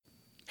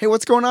Hey,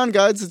 what's going on,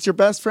 guys? It's your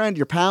best friend,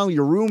 your pal,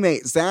 your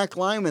roommate, Zach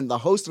Lyman, the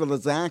host of the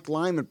Zach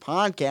Lyman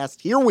podcast.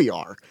 Here we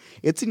are.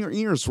 It's in your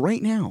ears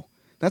right now.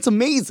 That's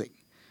amazing.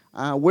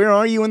 Where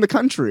are you in the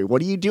country?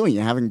 What are you doing? You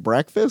having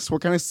breakfast?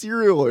 What kind of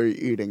cereal are you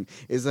eating?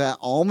 Is that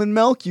almond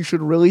milk? You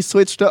should really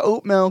switch to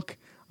oat milk.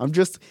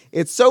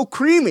 It's so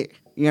creamy,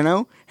 you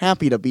know?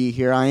 Happy to be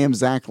here. I am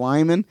Zach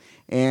Lyman,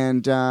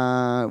 and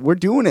we're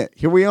doing it.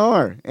 Here we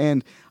are.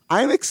 And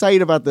I'm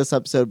excited about this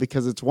episode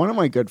because it's one of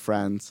my good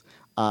friends.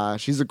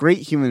 She's a great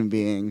human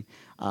being.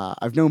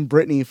 I've known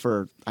Brittany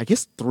for, I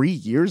guess, 3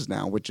 years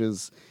now, which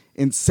is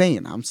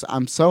insane.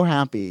 I'm so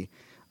happy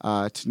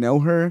to know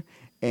her,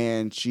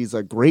 and she's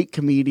a great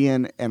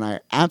comedian, and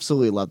I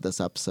absolutely love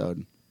this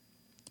episode.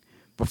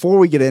 Before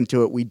we get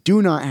into it, we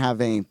do not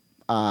have any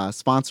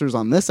sponsors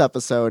on this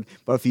episode,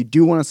 but if you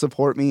do want to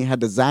support me,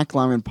 head to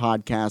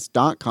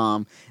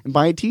ZachLymanPodcast.com and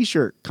buy a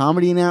t-shirt.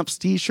 Comedy Naps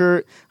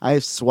t-shirt. I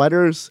have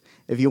sweaters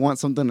if you want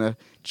something to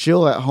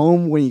chill at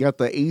home when you got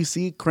the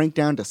AC cranked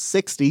down to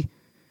 60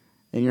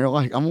 and you're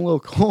like, I'm a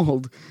little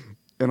cold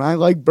and I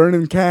like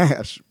burning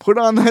cash. Put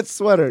on that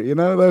sweater. You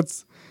know,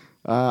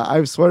 I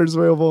have sweaters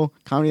available,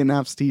 Comedy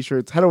Naps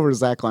t-shirts. Head over to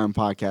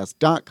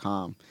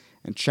ZachLymanPodcast.com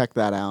and check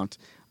that out.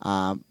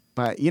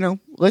 But, you know,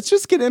 let's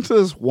just get into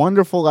this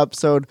wonderful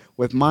episode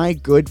with my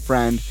good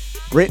friend,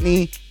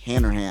 Brittany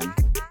Hanrahan.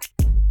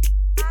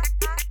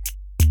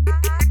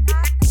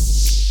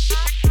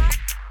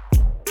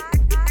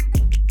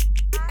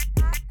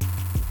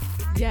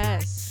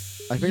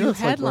 Yes. I think you that's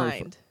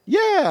headlined.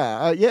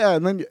 Yeah,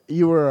 and then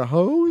you were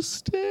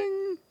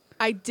hosting?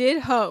 I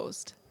did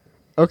host.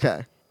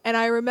 Okay. And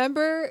I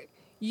remember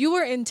you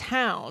were in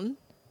town.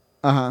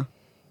 Uh-huh.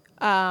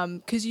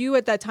 Because you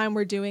at that time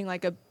were doing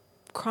like a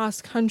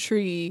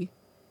cross-country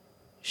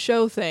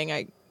show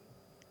thing.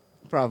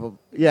 Probably.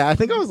 Yeah, I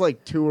think I was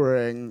like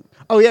touring.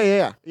 Oh,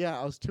 yeah. Yeah,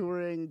 I was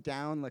touring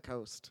down the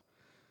coast.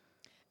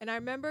 And I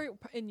remember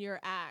in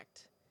your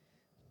act,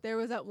 there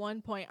was at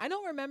one point, I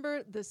don't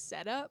remember the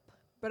setup,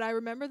 but I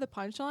remember the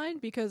punchline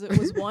because it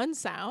was one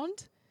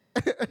sound.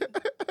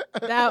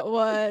 That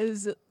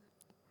was,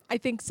 I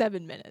think,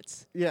 7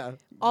 minutes. Yeah.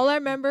 All I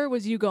remember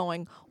was you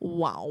going,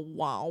 wow,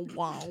 wow,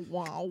 wow,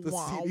 wow, The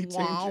wow, CD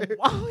wow, changer.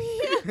 wow.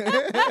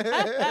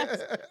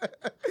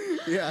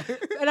 Yeah.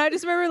 And I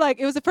just remember, like,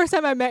 it was the first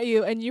time I met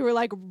you, and you were,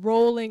 like,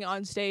 rolling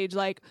on stage,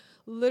 like,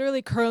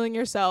 literally curling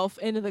yourself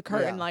into the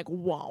curtain, like,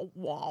 wow,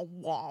 wow,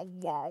 wow,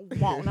 wow,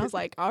 wow. And I was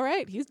like, all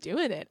right, he's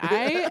doing it.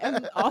 I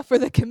am all for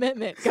the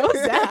commitment. Go,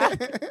 Zach.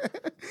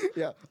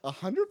 Yeah,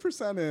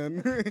 100%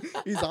 in.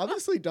 He's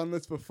obviously done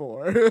this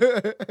before.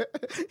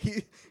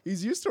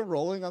 He's used to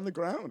rolling on the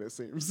ground, it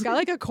seems. It's got,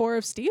 like, a core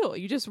of steel.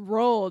 You just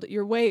rolled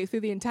your way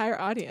through the entire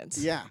audience.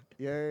 Yeah.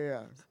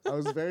 I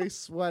was very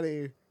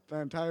sweaty the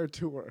entire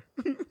tour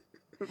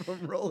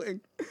from rolling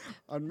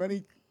on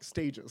many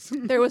stages.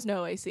 There was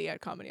no AC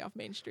at Comedy Off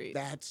Main Street.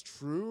 That's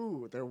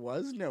true. There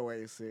was no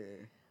AC.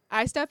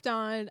 I stepped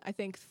on, I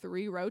think,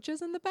 3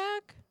 roaches in the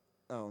back.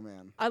 Oh,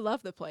 man. I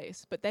love the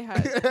place, but they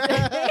had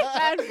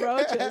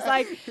roaches.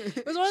 Like,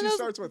 it was one of those. She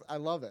starts with, I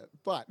love it,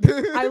 but.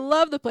 I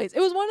love the place. It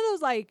was one of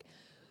those, like,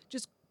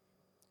 just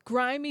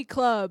grimy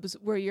clubs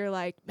where you're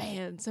like,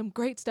 man, some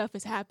great stuff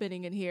is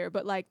happening in here,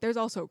 but, like, there's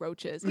also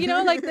roaches. You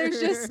know, like, there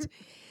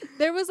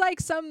was, like,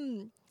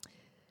 some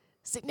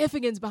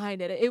significance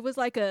behind it. It was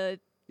like a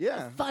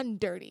fun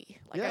dirty.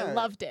 Like, I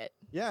loved it.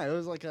 Yeah, it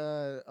was like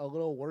a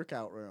little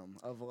workout room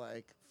of,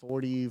 like,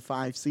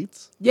 45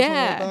 seats. Yeah.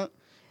 Like that.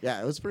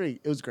 Yeah, it was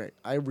great.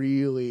 I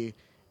really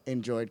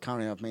enjoyed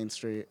Comedy Off Main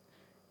Street,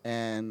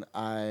 and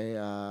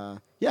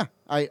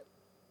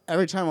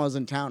every time I was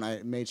in town,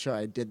 I made sure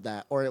I did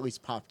that, or at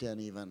least popped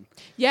in even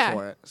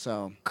for it.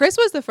 So Chris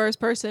was the first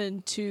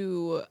person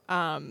to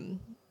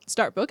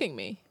start booking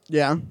me.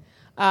 Yeah.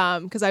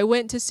 Because I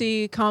went to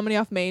see Comedy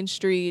Off Main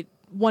Street,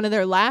 one of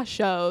their last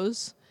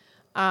shows,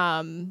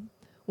 when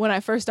I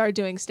first started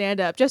doing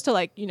stand-up, just to,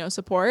 like, you know,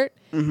 support.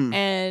 Mm-hmm.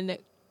 And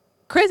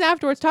Chris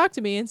afterwards talked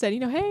to me and said, you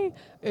know, hey,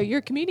 you're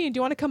a comedian. Do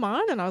you want to come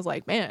on? And I was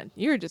like, man,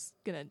 you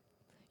don't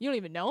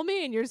even know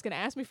me, and you're just going to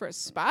ask me for a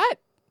spot?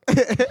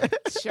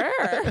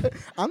 Sure.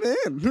 I'm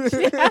in.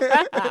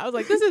 Yeah. I was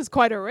like, this is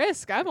quite a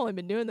risk. I've only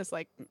been doing this,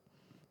 like,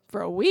 for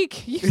a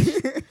week.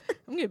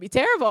 I'm going to be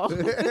terrible.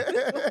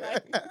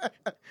 Like,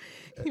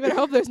 you better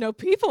hope there's no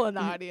people in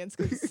the audience,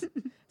 because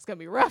it's going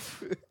to be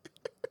rough.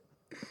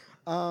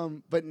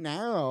 But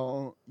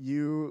now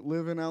you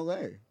live in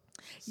LA.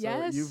 So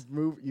yes. You've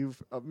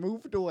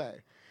moved away.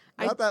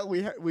 Not that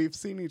we've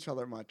seen each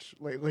other much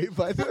lately,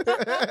 but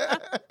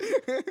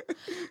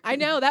I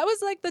know that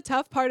was like the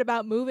tough part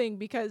about moving,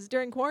 because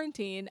during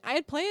quarantine I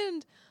had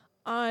planned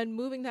on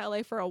moving to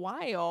LA for a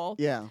while.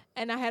 Yeah.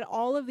 And I had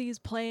all of these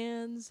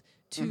plans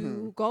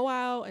to go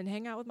out and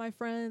hang out with my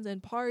friends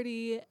and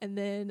party, and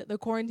then the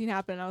quarantine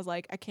happened and I was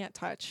like, I can't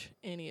touch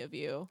any of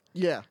you.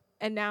 Yeah.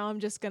 And now I'm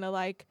just gonna,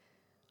 like,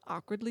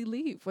 awkwardly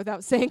leave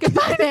without saying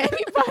goodbye to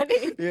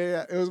anybody.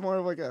 Yeah. It was more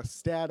of like a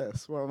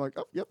status where I'm like,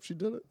 oh, yep, she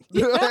did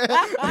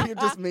it.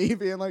 Just me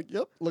being like,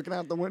 yep, looking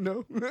out the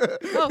window.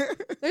 Oh,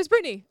 there's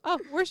Brittany. Oh,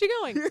 where's she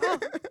going? Oh,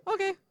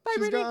 okay,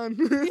 Bye, She's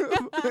Brittany.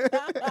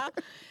 gone.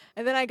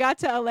 And then I got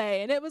to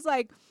LA, and it was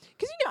like,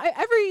 because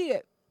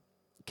every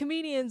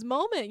comedian's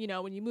moment,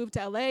 when you move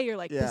to LA, you're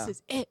like, Yeah. this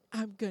is it.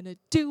 I'm gonna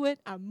do it.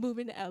 I'm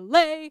moving to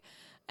LA.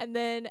 And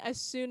then as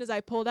soon as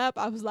I pulled up,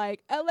 I was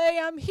like, LA,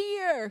 I'm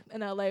here.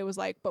 And LA was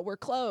like, but we're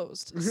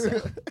closed. So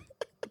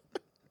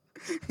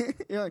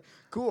You're like,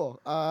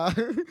 cool.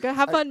 gotta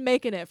have fun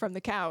making it from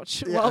the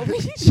couch Yeah. while we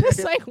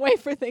just like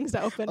wait for things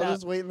to open I'll up.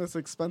 just wait in this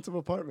expensive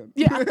apartment.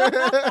 Yeah.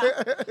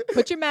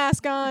 Put your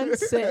mask on,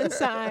 sit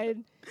inside,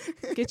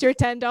 get your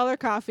 $10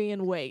 coffee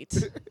and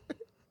wait.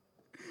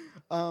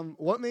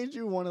 What made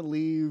you want to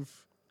leave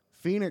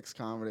Phoenix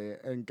comedy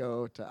and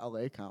go to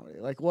LA comedy?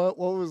 Like, what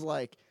was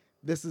like,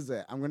 this is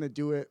it. I'm going to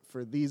do it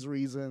for these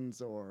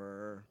reasons,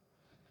 or,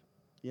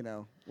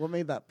 what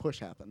made that push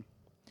happen?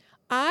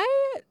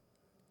 I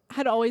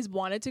had always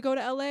wanted to go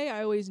to LA.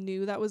 I always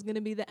knew that was going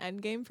to be the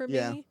end game for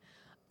Yeah. me.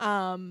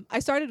 I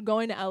started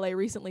going to LA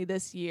recently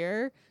this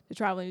year to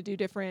traveling to do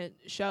different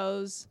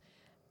shows.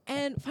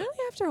 And finally,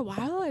 after a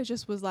while, I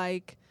just was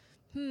like,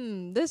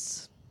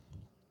 this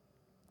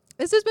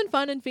has been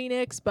fun in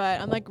Phoenix, but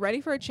I'm like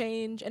ready for a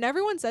change. And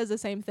everyone says the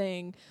same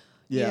thing.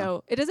 Yeah.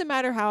 It doesn't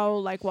matter how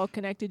like well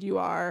connected you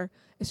are.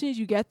 As soon as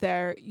you get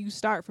there, you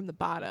start from the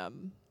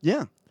bottom.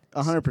 Yeah,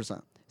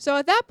 100%. So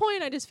at that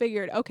point, I just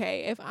figured,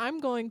 okay, if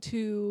I'm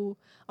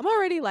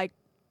already like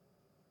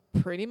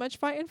pretty much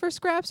fighting for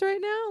scraps right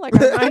now. Like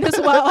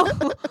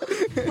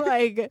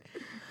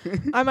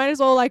I might as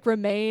well, like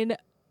remain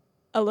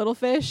a little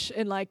fish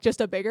in like just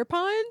a bigger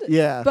pond.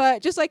 Yeah.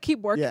 But just like keep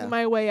working Yeah.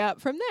 my way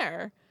up from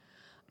there.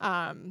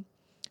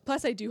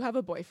 Plus I do have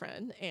a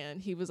boyfriend,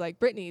 and he was like,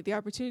 Brittany, the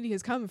opportunity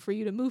has come for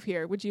you to move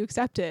here. Would you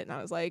accept it? And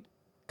I was like,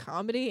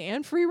 comedy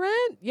and free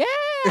rent?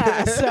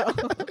 Yeah. So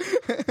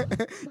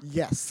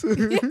Yes.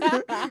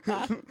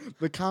 yeah.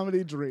 The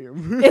comedy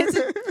dream.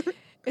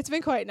 It's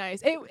been quite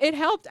nice. It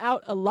helped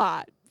out a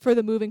lot for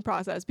the moving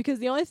process, because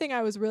the only thing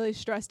I was really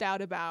stressed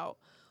out about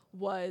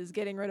was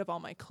getting rid of all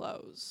my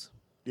clothes.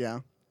 Yeah.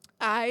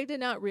 I did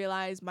not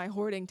realize my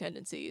hoarding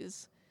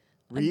tendencies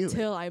Really?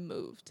 until I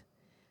moved.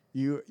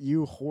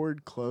 You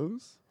hoard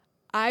clothes?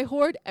 I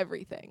hoard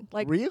everything.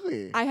 Like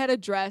Really? I had a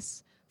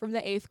dress from the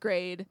 8th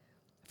grade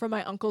from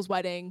my uncle's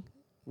wedding.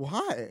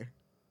 Why?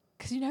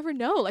 Because you never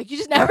know. Like you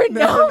just never Never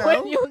know know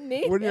when you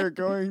need When it. you're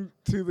going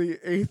to the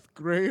 8th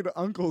grade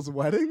uncle's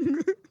wedding?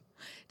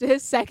 To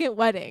his second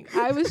wedding.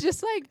 I was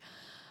just like,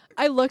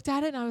 I looked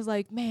at it and I was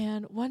like,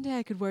 man, one day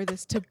I could wear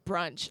this to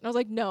brunch. And I was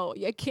like, no,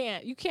 you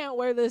can't. You can't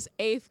wear this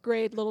 8th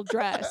grade little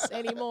dress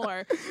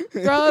anymore.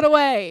 Throw it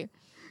away.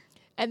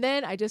 And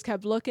then I just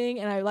kept looking,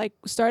 and I like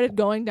started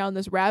going down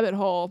this rabbit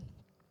hole.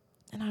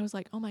 And I was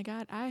like, oh my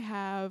God, I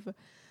have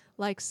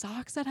like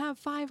socks that have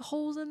 5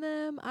 holes in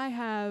them. I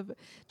have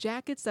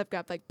jackets that've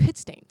got like pit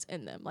stains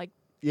in them. Like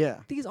Yeah.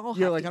 these all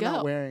You're have like, to I'm go.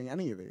 not wearing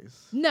any of these.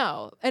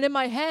 No. And in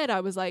my head,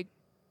 I was like,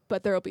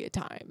 but there'll be a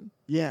time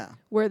Yeah.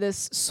 where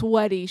this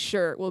sweaty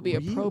shirt will be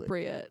Really?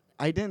 appropriate.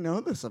 I didn't know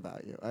this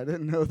about you. I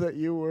didn't know that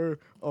you were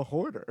a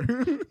hoarder.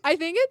 I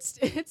think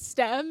it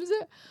stems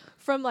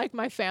from like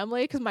my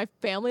family, because my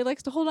family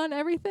likes to hold on to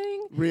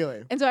everything.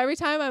 Really? And so every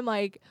time I'm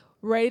like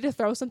ready to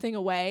throw something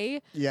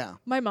away, Yeah.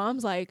 my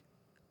mom's like,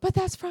 but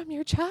that's from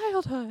your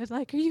childhood.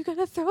 Like, are you going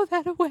to throw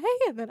that away?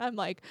 And then I'm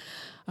like,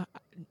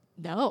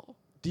 no,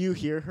 Do you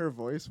hear her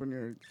voice when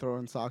you're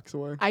throwing socks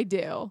away? I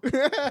do.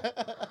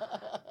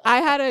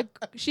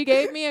 She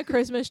gave me a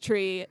Christmas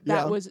tree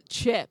that Yeah. was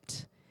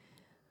chipped.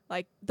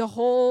 Like the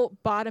whole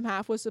bottom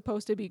half was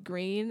supposed to be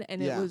green,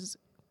 and Yeah. it was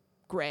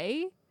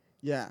gray,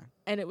 Yeah.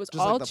 and it was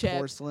Just all like the chipped.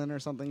 porcelain or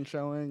something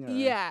showing? Or?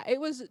 Yeah, it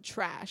was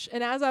trash.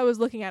 And as I was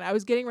looking at it, I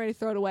was getting ready to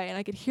throw it away, and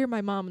I could hear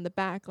my mom in the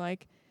back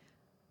like,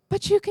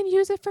 but you can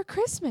use it for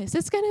Christmas.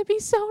 It's going to be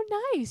so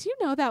nice. You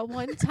know that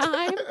one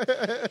time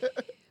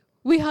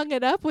we hung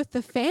it up with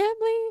the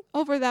family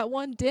over that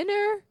one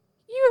dinner.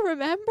 You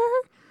remember?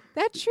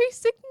 That tree's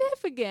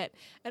significant.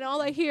 And all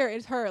I hear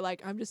is her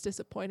like, I'm just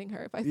disappointing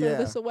her if I throw Yeah.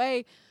 this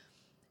away.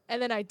 And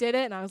then I did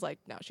it, and I was like,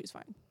 no, she's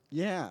fine.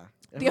 Yeah.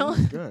 The only-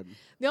 Everything's good.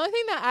 The only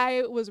thing that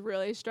I was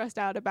really stressed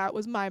out about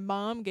was my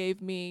mom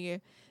gave me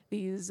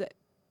these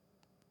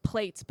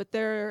plates, but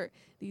they're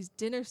these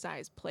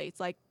dinner-sized plates.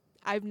 Like,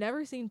 I've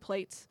never seen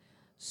plates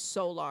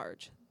so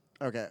large.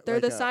 Okay. They're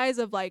like the size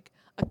of, like,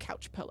 a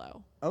couch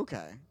pillow,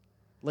 Okay.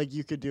 Like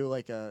you could do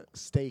like a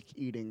steak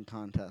eating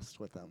contest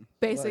with them.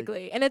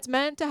 basically. And it's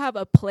meant to have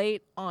a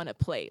plate on a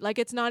plate. Like,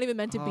 it's not even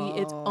meant to be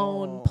its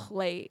own Oh.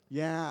 plate.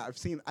 Yeah, I've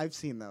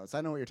seen those.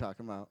 I know what you're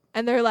talking about.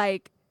 And they're,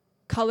 like,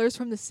 colors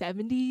from the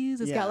 70s.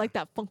 It's Yeah. got, like,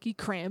 that funky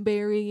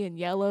cranberry and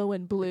yellow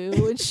and blue.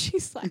 And she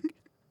was like,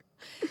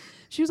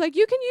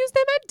 you can use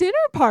them at dinner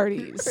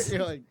parties.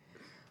 You're like,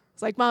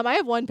 It's like, Mom, I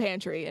have one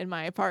pantry in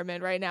my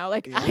apartment right now.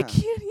 Like, I Yeah.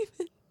 can't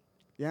even.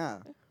 yeah.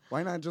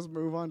 Why not just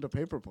move on to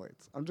paper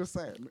plates? I'm just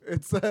saying.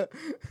 It's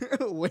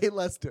way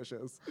less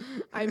dishes.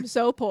 I'm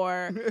so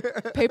poor.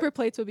 Paper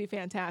plates would be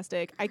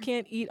fantastic. I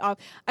can't eat off.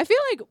 I feel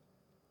like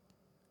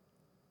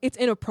it's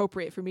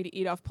inappropriate for me to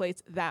eat off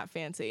plates that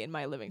fancy in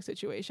my living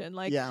situation.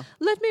 Like, Yeah.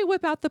 let me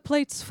whip out the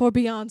plates for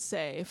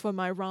Beyonce for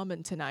my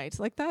ramen tonight.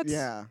 Like, that's...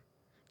 Yeah.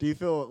 Do you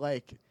feel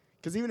like,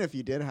 because even if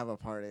you did have a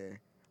party,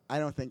 I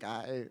don't think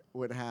I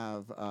would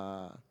have,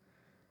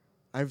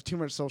 I have too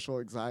much social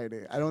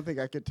anxiety. I don't think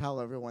I could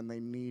tell everyone they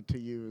need to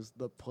use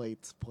the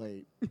plates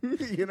plate.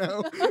 You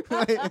know?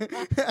 Like,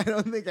 I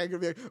don't think I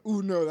could be like,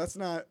 ooh, no, that's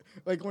not.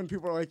 Like when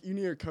people are like, you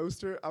need a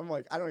coaster. I'm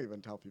like, I don't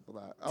even tell people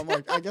that. I'm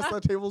like, I guess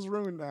that table's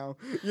ruined now.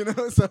 You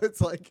know? So it's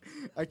like,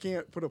 I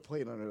can't put a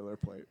plate under their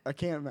plate. I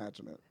can't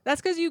imagine it. That's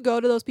because you go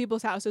to those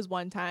people's houses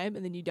one time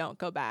and then you don't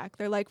go back.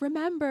 They're like,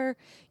 remember,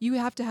 you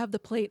have to have the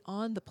plate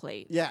on the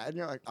plate. Yeah. And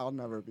you're like, I'll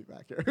never be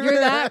back here. You're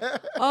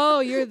that?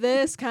 Oh, you're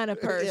this kind of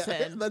person.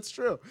 Yeah, that's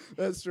true.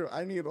 That's true.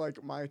 I need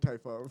like my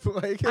type of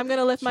like. I'm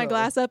gonna lift my show.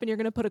 glass up and you're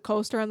gonna put a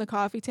coaster on the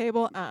coffee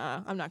table.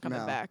 I'm not coming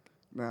No. back.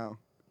 No,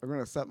 I'm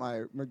gonna set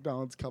my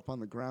McDonald's cup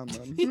on the ground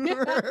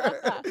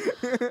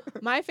then.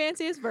 My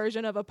fanciest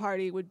version of a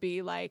party would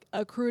be like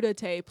a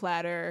crudité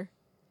platter,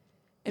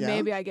 and Yeah?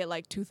 maybe I get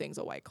like 2 things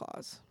of White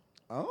Claws.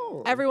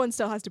 Oh, Everyone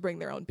still has to bring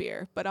their own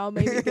beer, but I'll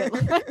maybe get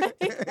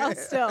like, I'll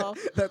still.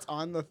 That's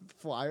on the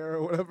flyer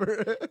or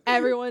whatever.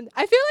 Everyone,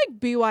 I feel like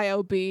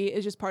BYOB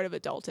is just part of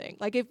adulting.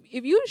 Like if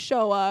you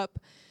show up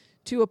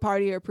to a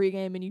party or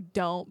pregame and you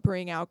don't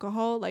bring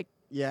alcohol, like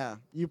Yeah,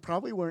 you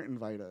probably weren't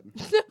invited.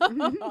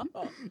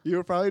 You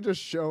were probably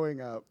just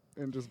showing up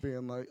and just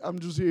being like, "I'm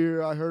just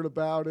here. I heard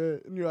about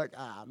it," and you're like,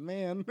 "Ah,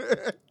 man,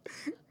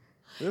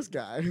 this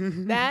guy."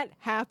 that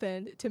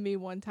happened to me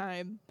one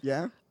time.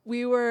 Yeah.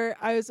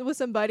 I was with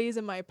some buddies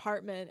in my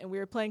apartment and we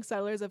were playing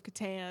Settlers of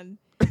Catan.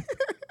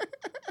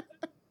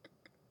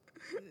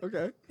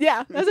 Okay.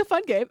 Yeah, that was a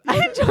fun game. I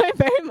enjoy it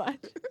very much.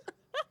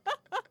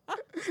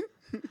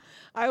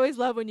 I always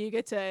love when you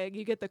get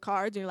the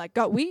cards and you're like,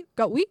 got wheat,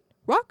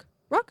 rock,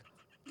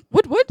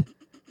 wood.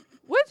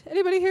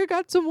 Anybody here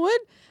got some wood?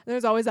 And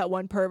there's always that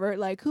one pervert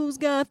like, who's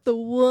got the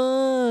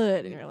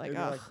wood? And you're like,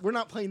 oh, We're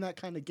not playing that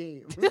kind of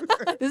game.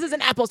 this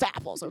isn't apples to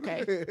apples,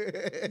 okay?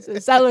 This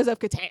is Settlers of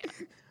Catan.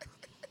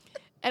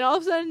 And all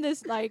of a sudden,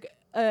 this like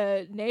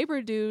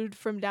neighbor dude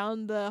from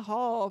down the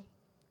hall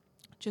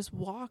just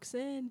walks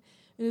in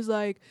and is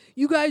like,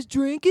 "You guys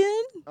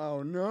drinking?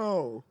 Oh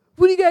no.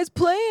 What are you guys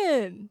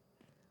playing?"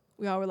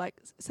 We all were like,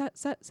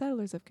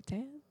 "Settlers of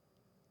Catan."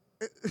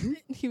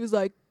 He was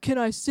like, "Can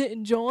I sit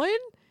and join?"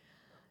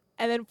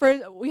 And then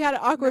first we had an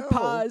awkward No.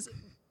 pause,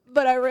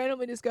 but I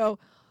randomly just go,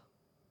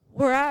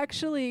 "We're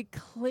actually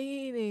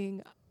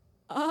cleaning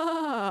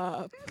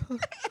up."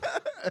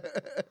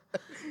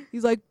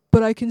 He's like,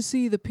 "But I can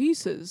see the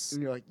pieces."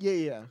 And you're like,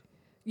 yeah.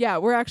 Yeah,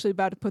 we're actually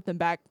about to put them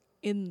back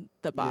in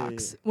the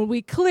box Yeah. when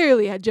we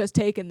clearly had just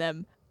taken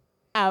them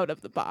out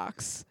of the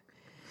box.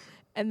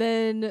 And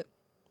then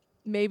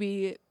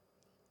maybe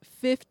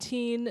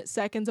 15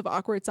 seconds of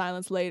awkward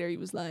silence later, he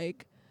was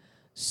like,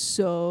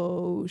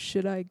 "So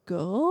should I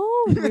go?"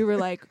 And we were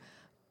like,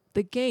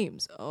 "The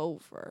game's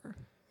over."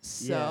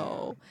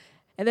 So,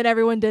 and then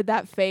everyone did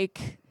that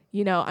fake,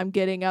 I'm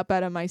getting up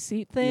out of my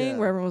seat thing Yeah.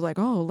 where everyone was like,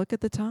 "Oh, look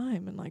at the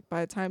time." And like by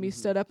the time he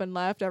stood up and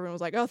left, everyone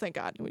was like, "Oh, thank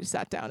God." And we just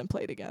sat down and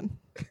played again.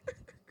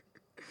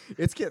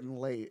 It's getting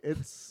late.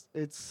 It's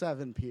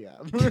 7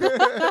 p.m.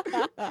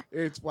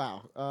 It's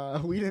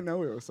wow. We didn't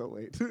know it was so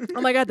late.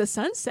 Oh my God, the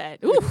sunset.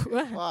 Ooh.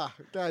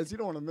 Guys, you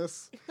don't want to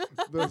miss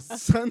the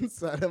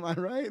sunset, am I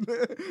right?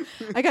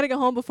 I got to go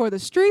home before the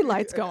street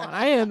lights go on.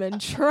 I am in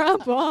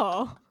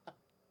trouble.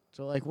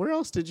 So like, where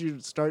else did you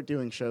start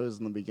doing shows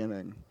in the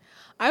beginning?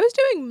 I was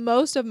doing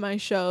most of my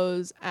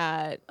shows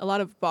at a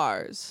lot of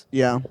bars.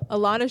 Yeah. A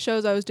lot of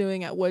shows I was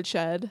doing at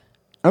Woodshed.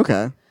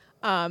 Okay.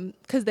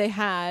 Because they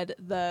had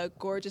the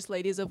Gorgeous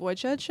Ladies of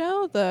Woodshed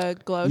show, the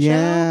Glow show.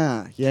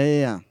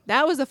 Yeah.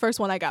 That was the first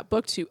one I got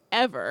booked to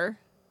ever.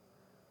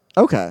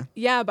 Okay.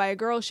 Yeah, by a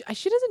girl.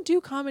 She doesn't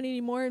do comedy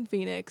anymore in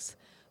Phoenix,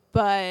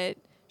 but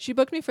she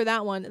booked me for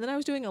that one. And then I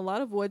was doing a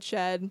lot of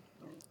Woodshed,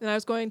 and I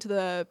was going to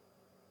the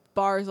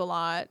bars a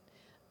lot.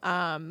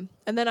 And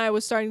then I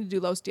was starting to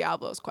do Los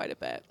Diablos quite a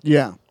bit.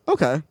 Yeah.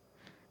 Okay.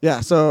 Yeah.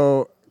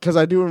 So, because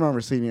I do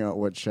remember seeing you at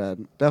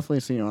Woodshed,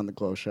 definitely seeing you on the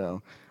Glow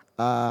show.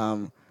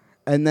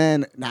 And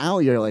then now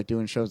you're like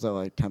doing shows at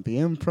like Tempe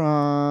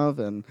Improv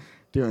and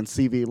doing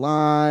CV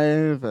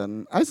Live,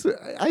 and I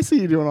see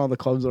you doing all the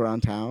clubs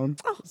around town.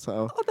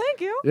 Oh,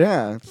 thank you.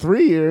 Yeah,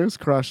 3 years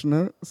crushing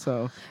it.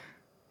 So,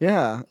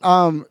 yeah.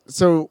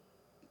 So,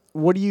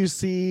 what do you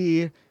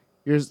see?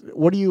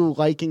 What are you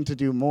liking to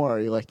do more? Are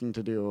you liking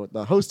to do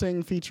the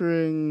hosting,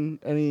 featuring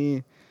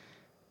any?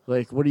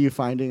 Like, what are you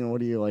finding and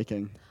what are you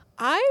liking?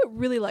 I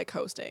really like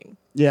hosting.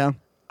 Yeah.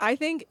 I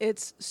think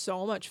it's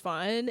so much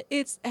fun.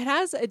 It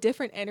has a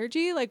different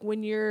energy. Like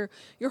when your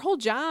whole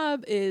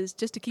job is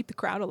just to keep the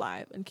crowd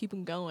alive and keep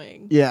them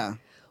going. Yeah.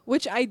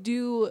 Which I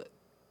do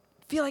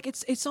feel like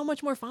it's so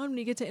much more fun when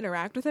you get to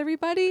interact with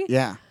everybody.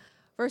 Yeah.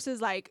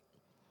 Versus like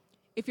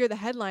if you're the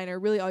headliner,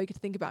 really all you can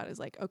think about is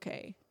like,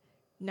 okay,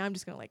 now I'm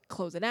just gonna like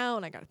close it out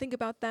and I gotta think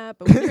about that.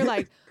 But when you're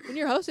like when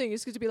you're hosting,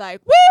 it's good to be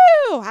like,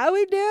 woo, how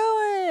we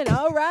doing?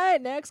 All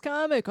right, next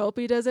comic. Hope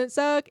he doesn't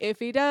suck. If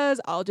he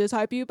does, I'll just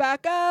hype you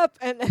back up.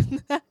 And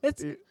then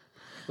it's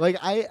like,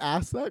 I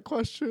asked that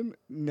question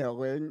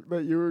knowing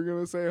that you were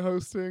gonna say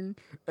hosting,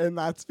 and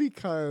that's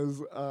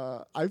because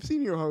I've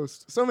seen you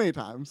host so many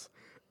times,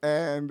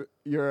 and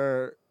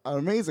you're an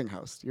amazing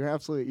host.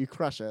 You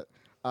crush it.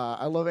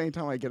 I love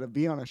anytime I get to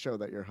be on a show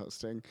that you're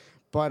hosting.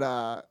 But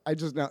I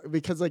just know,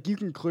 because like you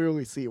can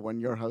clearly see when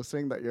you're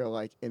hosting that you're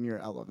like in your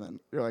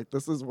element. You're like,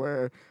 this is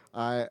where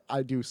I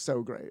do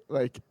so great.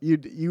 Like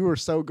you were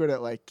so good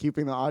at like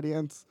keeping the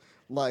audience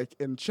like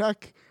in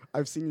check.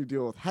 I've seen you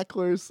deal with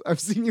hecklers. I've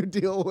seen you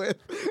deal with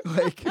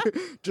like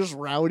just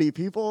rowdy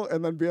people,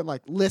 and then being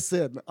like,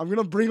 "Listen, I'm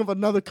gonna bring up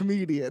another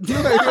comedian."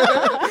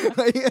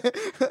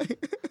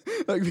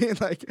 like being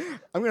like,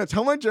 "I'm gonna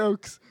tell my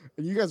jokes,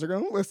 and you guys are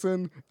gonna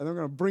listen, and I'm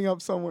gonna bring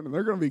up someone, and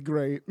they're gonna be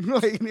great."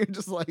 Like, and you're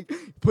just like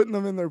putting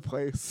them in their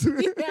place.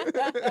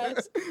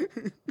 yes.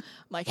 I'm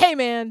like, hey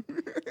man,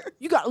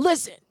 you gotta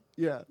listen.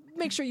 Yeah.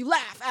 Make sure you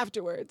laugh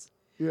afterwards.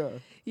 Yeah.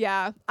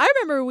 Yeah. I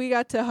remember we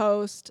got to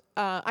host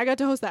I got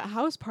to host that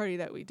house party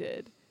that we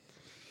did.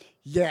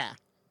 Yeah.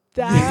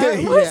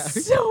 That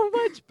was so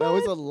much fun. That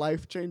was a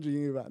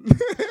life-changing event.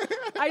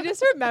 I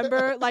just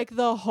remember like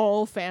the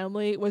whole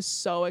family was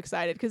so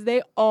excited because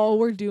they all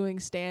were doing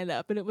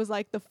stand-up, and it was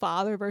like the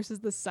father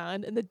versus the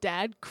son, and the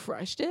dad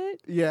crushed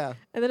it. Yeah.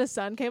 And then a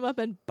son came up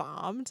and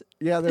bombed.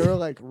 Yeah, they were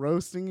like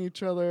roasting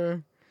each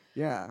other.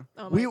 Yeah.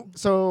 Oh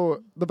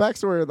So the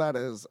backstory of that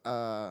is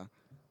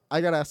I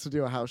got asked to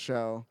do a house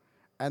show,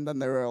 and then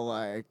they were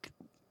like,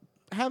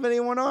 have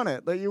anyone on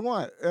it that you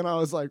want? And I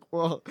was like,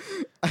 well,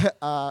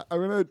 I'm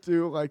going to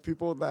do like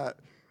people that,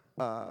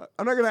 I'm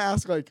not going to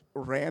ask like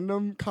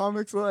random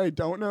comics that I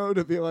don't know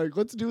to be like,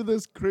 let's do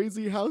this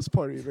crazy house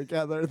party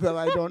together that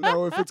I don't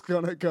know if it's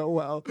going to go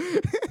well.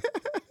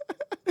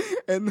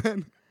 And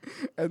then,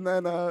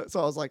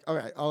 so I was like, all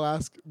right, I'll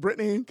ask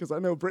Brittany, because I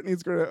know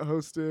Brittany's good at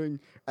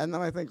hosting. And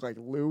then I think like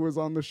Lou was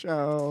on the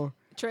show.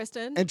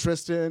 Tristan. And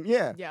Tristan,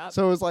 yeah. Yeah.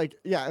 So it was like,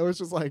 it was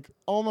just like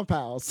all my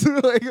pals,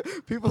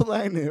 like people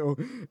that I knew.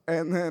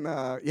 And then,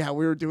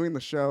 we were doing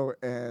the show,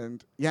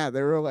 and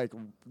they were like,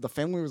 the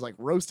family was like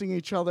roasting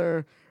each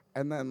other.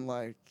 And then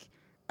like,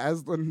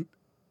 as the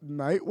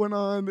night went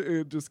on,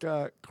 it just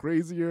got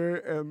crazier,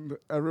 and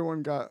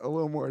everyone got a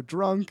little more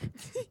drunk.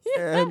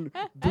 And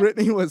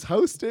Brittany was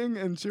hosting,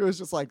 and she was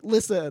just like,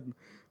 listen,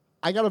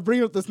 I got to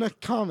bring up this next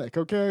comic,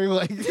 okay?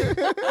 Like, you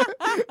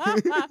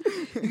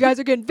guys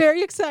are getting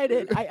very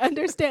excited. I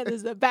understand this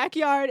is the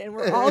backyard, and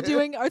we're all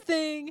doing our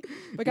thing.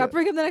 We got to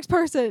bring up the next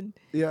person.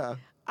 Yeah.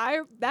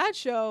 That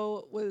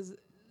show was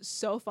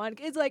so fun.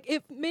 It's like,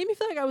 it made me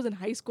feel like I was in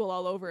high school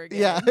all over again.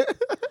 Yeah,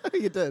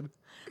 you did.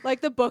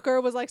 Like the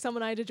booker was like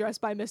someone I had to dress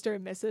by Mr.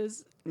 and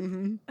Mrs.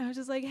 Mm-hmm. I was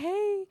just like,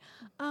 hey,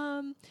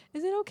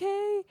 is it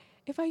okay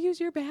if I use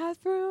your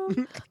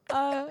bathroom?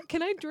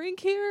 Can I drink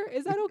here?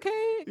 Is that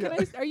okay?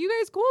 Are you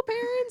guys cool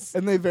parents?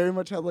 And they very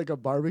much had like a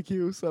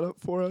barbecue set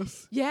up for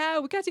us. Yeah,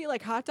 we got to eat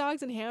like hot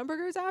dogs and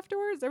hamburgers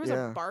afterwards. There was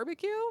a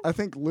barbecue. I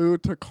think Lou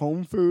took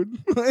home food.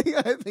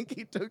 I think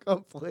he took a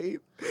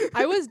plate.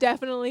 I was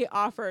definitely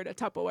offered a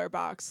Tupperware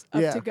box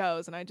of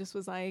to-goes, and I just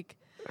was like,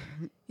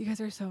 you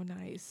guys are so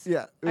nice.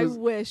 Yeah. I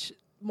wish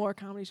more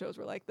comedy shows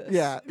were like this.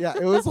 Yeah.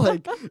 It was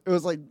like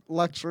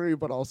luxury,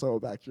 but also a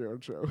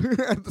backyard show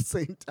at the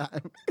same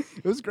time.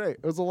 It was great.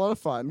 It was a lot of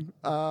fun.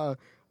 I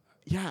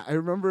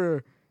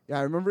remember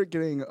it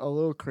getting a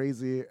little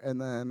crazy, and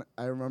then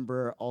I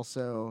remember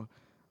also,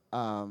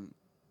 I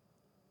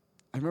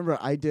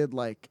did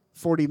like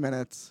 40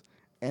 minutes,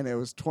 and it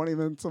was 20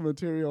 minutes of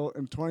material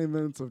and 20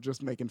 minutes of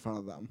just making fun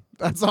of them.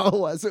 That's all it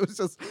was. It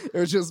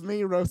was just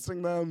me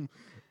roasting them.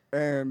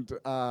 And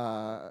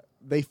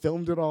they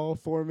filmed it all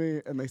for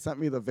me, and they sent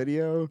me the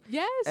video.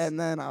 Yes. And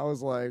then I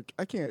was like,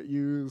 I can't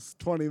use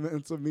 20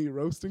 minutes of me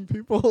roasting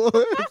people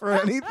for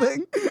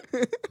anything.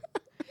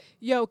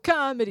 Yo,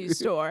 Comedy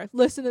Store,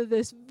 listen to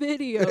this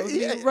video of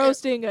me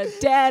roasting a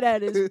dad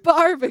at his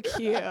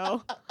barbecue.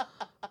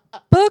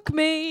 Book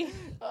me.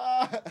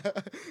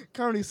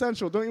 Comedy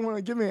Central, don't you want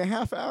to give me a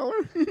half hour?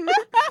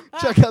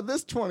 Check out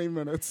this 20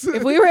 minutes.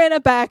 If we were in a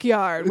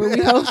backyard where we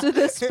hosted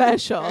this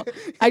special,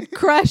 I'd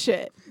crush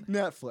it.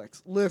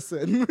 Netflix,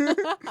 listen.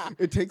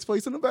 It takes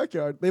place in the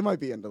backyard. They might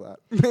be into that.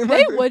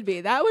 They would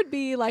be. That would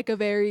be like a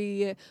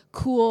very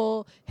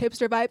cool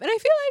hipster vibe. And I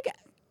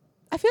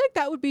feel like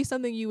that would be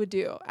something you would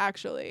do,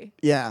 actually.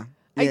 Yeah.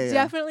 I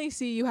definitely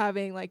see you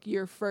having like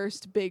your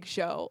first big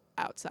show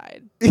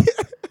outside.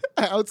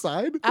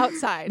 Outside?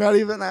 Outside. Not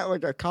even at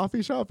like a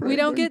coffee shop or We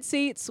anything? don't get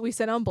seats. We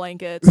sit on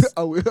blankets.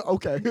 Oh,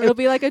 okay. It'll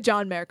be like a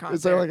John Mayer concert.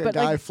 Is there like a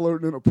guy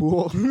floating in a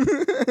pool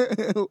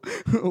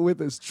with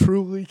his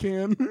Truly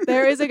can?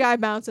 There is a guy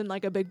bouncing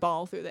like a big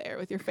ball through the air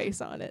with your face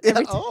on it.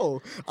 Yeah,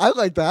 I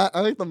like that. I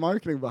like the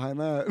marketing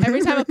behind that.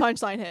 Every time a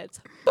punchline hits,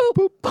 boop,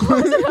 boop,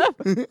 balls it up.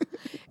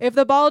 If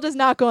the ball does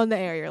not go in the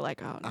air, you're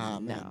like, oh,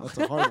 no. Man, that's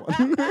a hard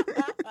one.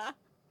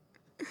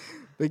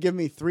 They give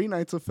me 3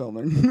 nights of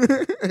filming.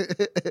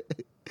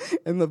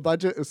 And the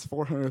budget is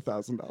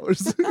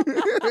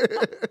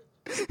 $400,000.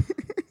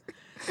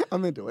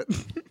 I'm into it.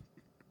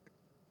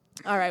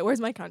 All right, where's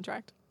my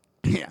contract?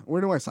 Yeah,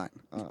 where do I sign?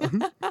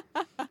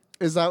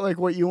 Is that like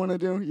what you want to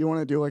do? You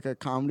want to do like a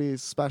comedy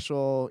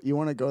special? You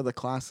want to go the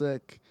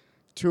classic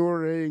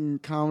touring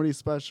comedy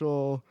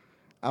special,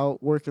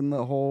 out working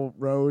the whole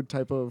road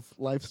type of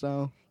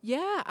lifestyle?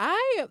 Yeah,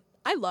 I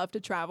love to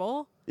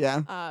travel.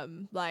 Yeah.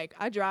 Like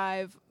I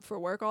drive for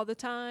work all the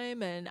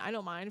time, and I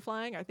don't mind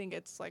flying. I think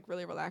it's like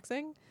really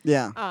relaxing.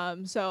 Yeah.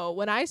 So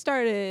when I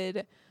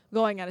started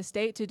going out of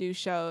state to do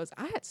shows,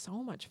 I had so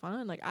much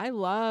fun. Like I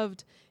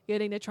loved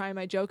getting to try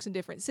my jokes in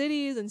different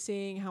cities and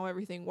seeing how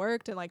everything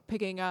worked and like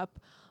picking up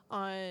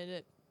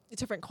on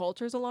different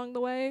cultures along the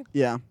way.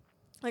 Yeah.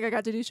 Like I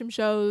got to do some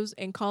shows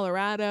in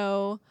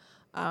Colorado.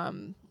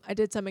 I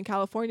did some in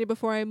California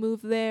before I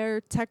moved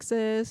there,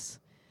 Texas.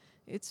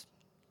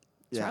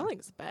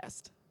 Traveling's the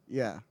best.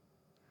 Yeah.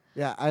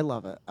 Yeah, I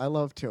love it. I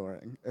love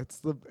touring. It's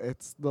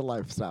the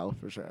lifestyle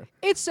for sure.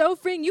 It's so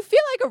freeing. You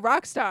feel like a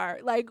rock star.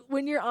 Like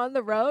when you're on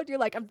the road, you're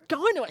like, I'm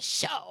going to a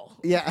show.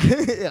 Yeah.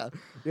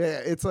 Yeah.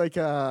 It's like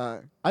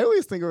I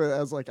always think of it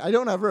as like I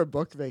don't ever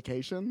book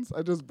vacations.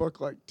 I just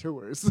book like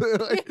tours.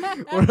 Like,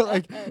 or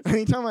like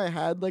anytime I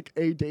had like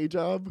a day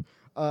job,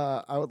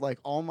 I would like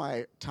all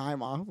my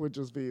time off would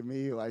just be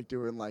me like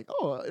doing like,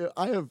 oh,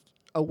 I have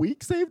a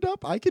week saved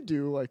up. I could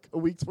do like a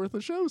week's worth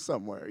of shows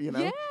somewhere, you know?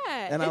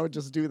 Yeah. And I would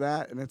just do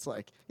that. And it's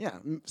like, yeah,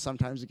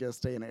 sometimes you get to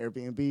stay in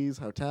Airbnbs,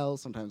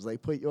 hotels. Sometimes they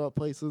put you up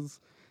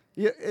places.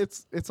 Yeah,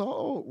 it's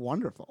all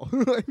wonderful.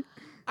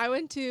 I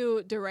went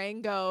to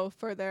Durango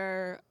for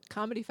their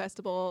comedy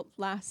festival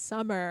last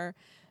summer,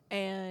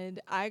 and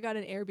I got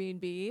an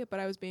Airbnb, but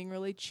I was being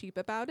really cheap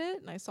about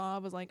it. And I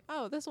was like,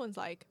 oh, this one's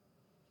like,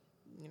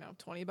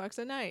 $20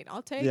 a night.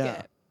 I'll take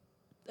it.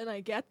 And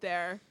I get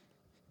there,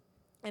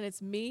 and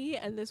it's me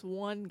and this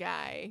one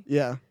guy.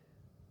 Yeah.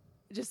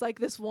 Just like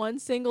this one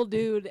single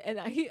dude. And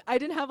I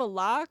didn't have a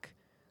lock.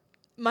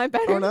 My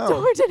bedroom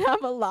door didn't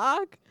have a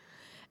lock.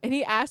 And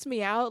he asked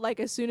me out like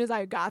as soon as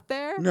I got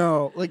there.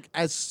 No. Like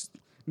I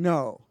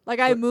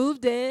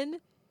moved in.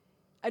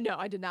 No,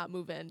 I did not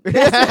move in.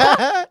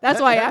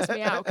 That's why he asked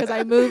me out, because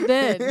I moved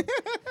in.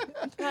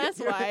 That's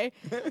why.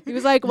 He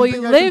was like, well,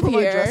 you live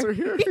here.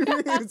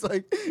 It's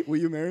like, will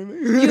you marry me?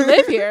 You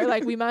live here.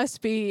 Like, we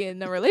must be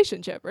in a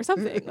relationship or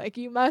something. Like,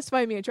 you must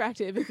find me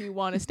attractive if you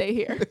want to stay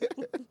here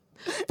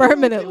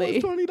permanently.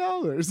 It was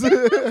 $20. Well,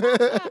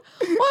 it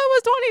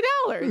was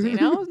 $20, It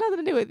has nothing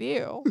to do with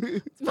you.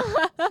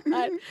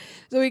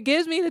 So he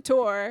gives me the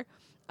tour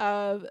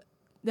of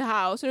the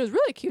house, and it was a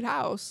really cute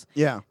house.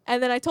 Yeah.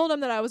 And then I told him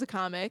that I was a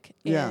comic,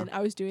 and Yeah.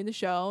 I was doing the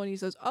show, and he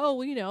says, oh,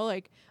 well,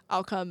 like,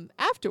 I'll come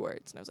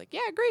afterwards. And I was like,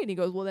 yeah, great. And he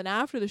goes, well, then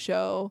after the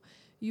show,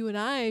 you and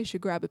I should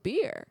grab a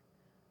beer.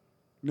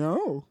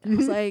 No. And I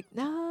was like,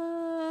 no.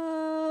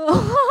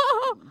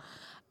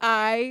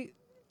 I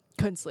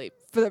couldn't sleep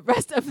for the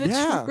rest of the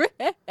trip.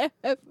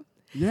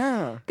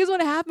 Yeah. Because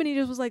when it happened, he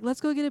just was like, let's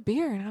go get a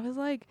beer. And I was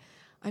like,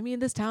 I mean,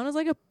 this town is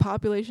like a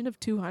population of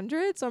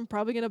 200, so I'm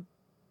probably going to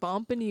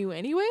bump into you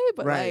anyway,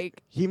 but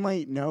like he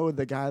might know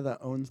the guy that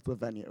owns the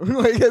venue.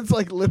 Like it's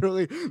like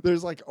literally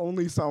there's like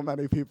only so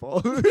many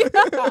people.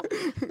 Yeah.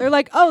 They're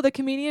like, oh, the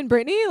comedian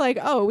Brittany, like,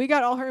 oh, we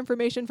got all her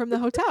information from the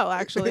hotel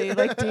actually.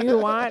 Like, do you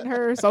want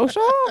her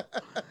social?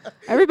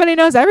 Everybody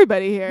knows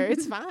everybody here.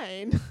 It's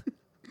fine.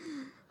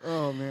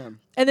 Oh man.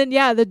 And then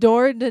the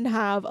door didn't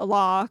have a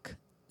lock.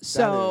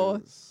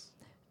 So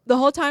the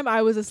whole time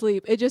I was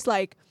asleep, it just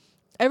like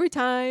every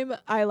time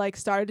I like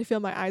started to feel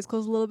my eyes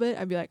close a little bit,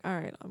 I'd be like, all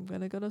right, I'm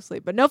going to go to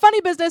sleep. But no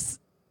funny business.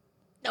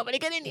 Nobody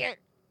get in here.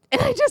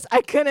 And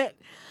I couldn't.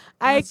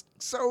 That's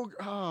so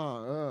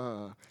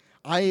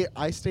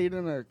I stayed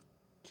in a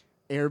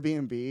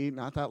Airbnb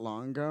not that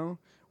long ago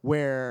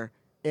where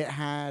it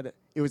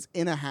was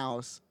in a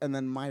house, and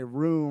then my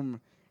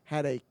room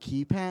had a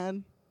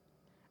keypad.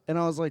 And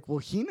I was like, well,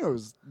 he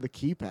knows the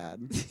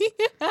keypad.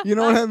 You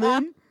know what I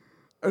mean?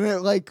 And it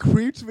like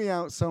creeped me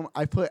out. So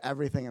I put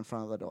everything in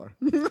front of the door.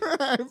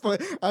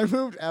 I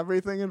moved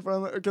everything in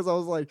front of it because I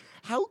was like,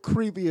 how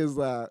creepy is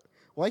that?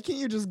 Why can't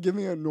you just give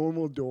me a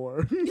normal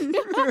door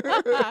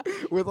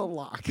with a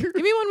lock? Give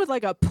me one with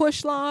like a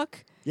push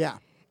lock. Yeah.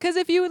 Because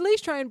if you at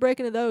least try and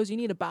break into those, you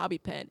need a bobby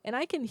pin. And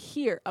I can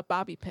hear a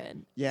bobby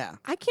pin. Yeah.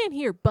 I can't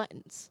hear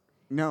buttons.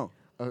 No.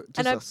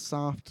 Just a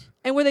soft.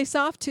 And were they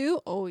soft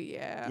too? Oh,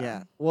 yeah.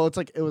 Yeah. Well,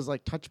 it was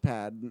like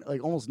touchpad,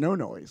 like almost no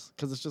noise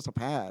because it's just a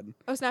pad.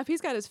 Oh, snap.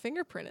 He's got his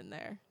fingerprint in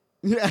there.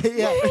 Yeah.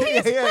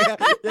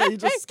 Yeah, he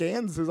just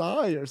scans his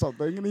eye or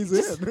something and he's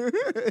in.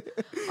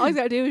 All he's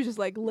got to do is just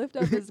like lift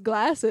up his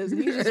glasses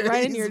and he's just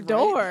right in your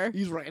door.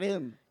 He's right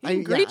in. He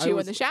can greet you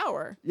in the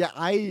shower. Yeah,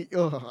 I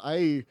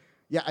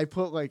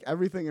put like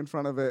everything in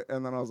front of it,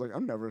 and then I was like,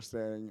 I'm never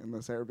staying in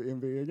this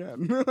Airbnb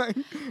again.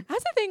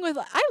 That's the thing with,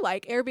 I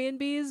like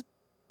Airbnbs,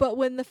 but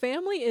when the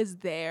family is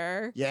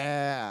there,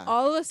 yeah,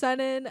 all of a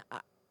sudden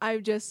I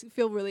just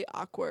feel really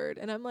awkward.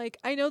 And I'm like,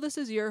 I know this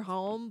is your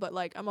home, but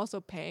like I'm also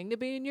paying to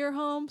be in your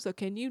home. So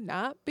can you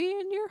not be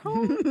in your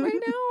home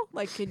right now?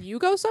 Like, can you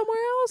go somewhere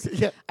else?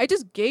 Yeah. I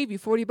just gave you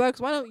 $40.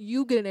 Why don't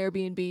you get an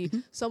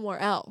Airbnb somewhere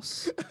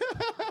else?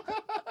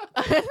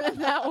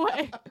 That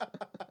way.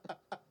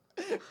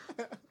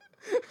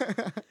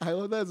 I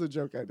love that as a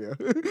joke idea.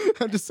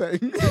 I'm just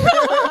saying.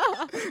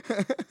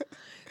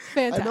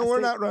 Fantastic. I know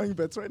we're not running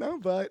bits right now,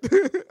 but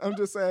I'm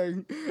just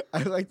saying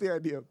I like the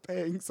idea of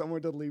paying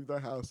someone to leave their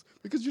house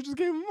because you just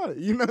gave them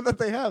money. You know that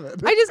they have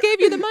it. I just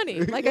gave you the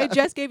money. Like, Yeah. I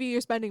just gave you your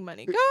spending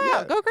money. Go Yeah.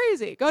 out. Go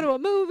crazy. Go to a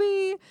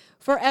movie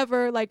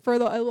forever, like for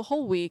the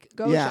whole week.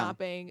 Go Yeah.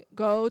 shopping.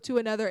 Go to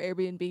another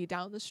Airbnb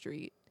down the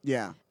street.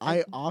 Yeah,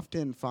 I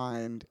often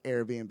find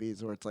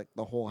Airbnbs where it's like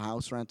the whole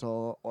house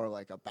rental or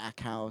like a back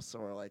house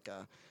or like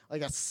a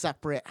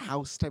separate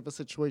house type of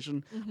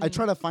situation. I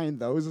try to find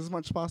those as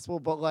much as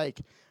possible, but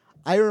like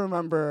I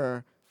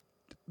remember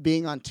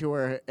being on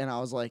tour and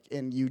I was like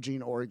in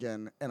Eugene,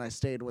 Oregon, and I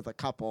stayed with a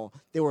couple.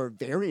 They were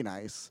very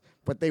nice,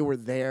 but they were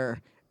there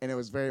and it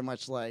was very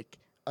much like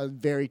a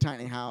very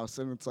tiny house,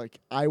 and it's like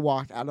I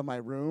walk out of my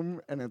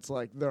room and it's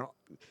like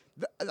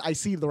I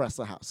see the rest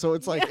of the house. So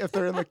it's like if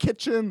they're in the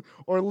kitchen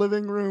or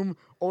living room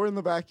or in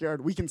the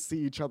backyard, we can see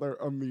each other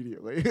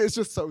immediately. It's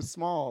just so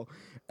small.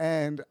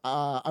 And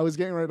I was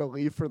getting ready to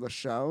leave for the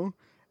show,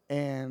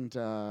 and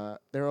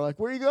they were like,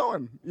 "Where are you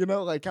going?" You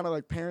know, like kind of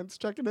like parents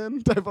checking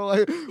in, type of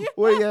like,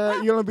 "Where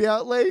you gonna be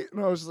out late?"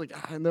 And I was just like,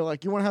 and they're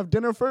like, "You want to have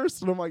dinner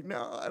first?" And I'm like,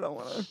 "No, I don't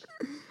want to.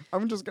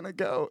 I'm just gonna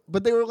go."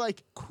 But they were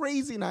like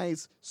crazy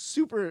nice,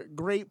 super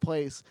great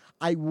place.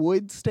 I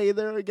would stay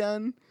there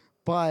again.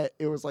 But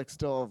it was like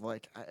still of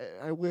like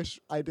I wish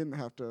I didn't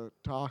have to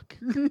talk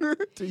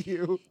to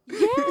you.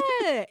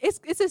 Yeah, it's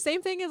the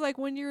same thing as like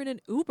when you're in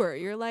an Uber.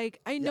 You're like,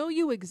 I know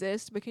you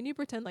exist, but can you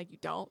pretend like you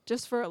don't,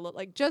 just for a little,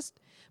 like just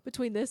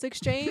between this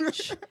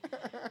exchange,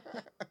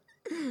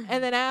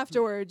 and then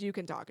afterwards you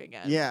can talk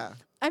again. Yeah.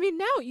 I mean,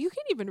 now you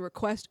can even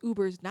request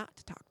Ubers not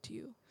to talk to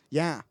you.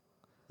 Yeah.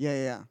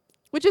 Yeah.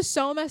 Which is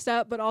so messed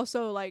up, but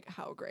also like,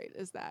 how great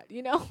is that?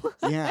 You know?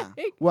 Yeah.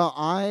 Well,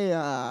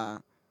 I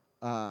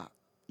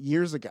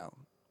years ago,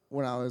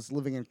 when I was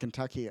living in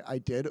Kentucky, I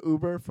did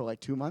Uber for like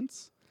 2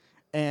 months.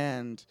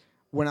 And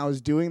when I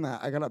was doing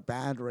that, I got a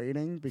bad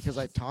rating because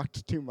I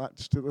talked too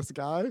much to this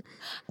guy.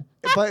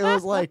 But it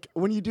was like,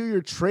 when you do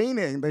your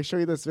training, they show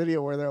you this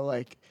video where they're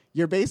like,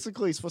 you're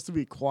basically supposed to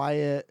be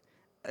quiet,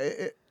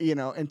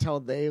 until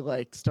they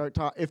like start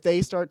talk. If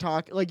they start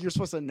talking, like you're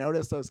supposed to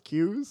notice those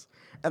cues.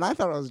 And I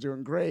thought I was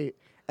doing great.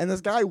 And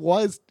this guy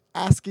was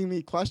asking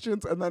me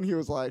questions, and then he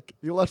was like,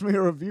 he left me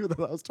a review that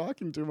I was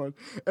talking too much.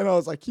 And I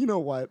was like, you know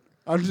what?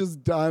 I'm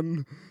just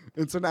done.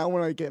 And so now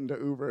when I get into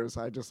Ubers,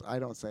 I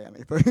don't say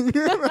anything.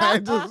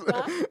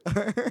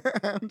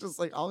 I'm just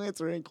like, I'll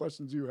answer any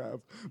questions you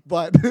have.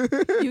 But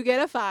you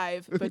get a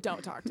 5, but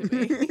don't talk to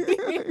me.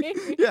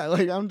 Yeah,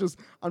 like I'm just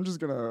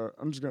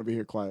gonna be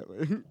here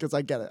quietly because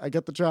I get it. I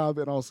get the job,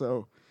 and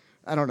also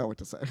I don't know what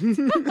to say. That's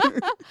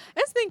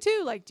the thing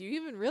too. Like, do you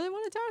even really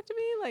want to talk to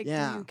me? Like,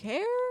 do you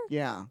care?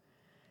 Yeah.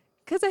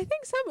 Because I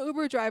think some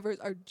Uber drivers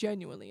are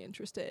genuinely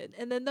interested.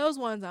 And then those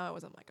ones, I'm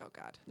like, oh,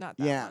 God, not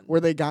that one.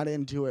 Where they got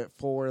into it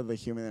for the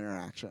human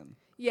interaction.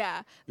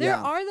 Yeah. There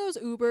are those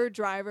Uber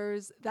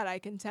drivers that I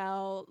can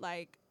tell,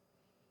 like,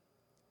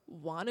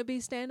 want to be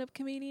stand-up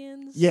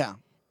comedians. Yeah.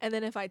 And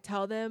then if I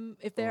tell them,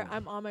 if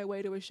I'm on my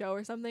way to a show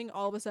or something,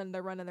 all of a sudden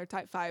they're running their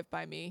type 5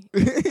 by me.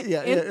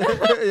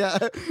 Yeah.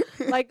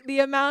 Like, the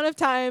amount of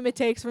time it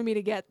takes for me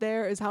to get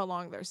there is how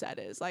long their set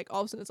is. Like,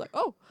 all of a sudden it's like,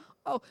 oh,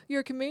 you're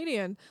a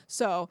comedian,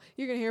 so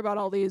you're going to hear about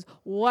all these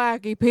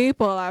wacky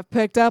people I've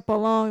picked up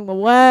along the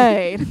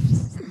way.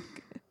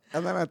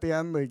 And then at the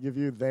end, they give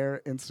you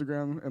their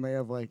Instagram, and they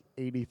have like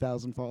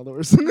 80,000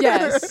 followers.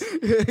 Yes.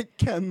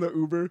 Ken the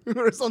Uber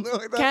or something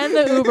like that. Ken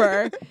the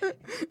Uber.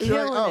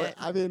 Killing Killing it.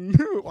 I mean,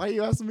 why are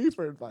you asking me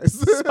for advice?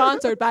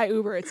 Sponsored by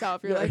Uber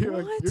itself. You're like,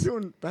 what? You're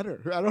doing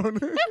better. I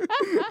don't know.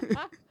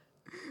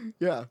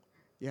 Yeah.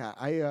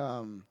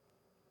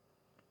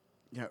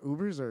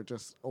 Ubers are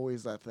just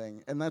always that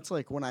thing. And that's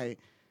like when I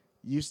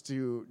used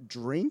to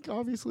drink,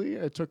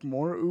 obviously. I took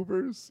more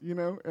Ubers,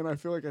 and I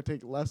feel like I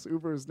take less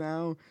Ubers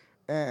now.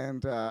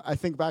 And I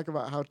think back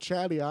about how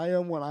chatty I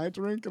am when I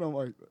drink, and I'm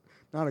like,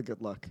 not a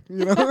good look,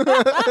 Then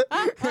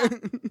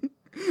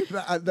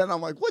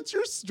I'm like, what's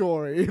your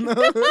story?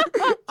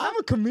 I'm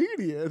a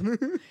comedian.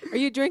 Are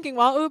you drinking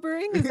while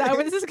Ubering? Is that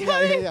where this is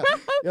going? Yeah,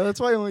 that's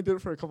why I only did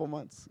it for a couple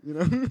months,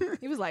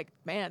 He was like,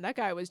 man, that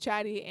guy was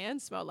chatty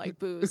and smelled like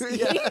booze. He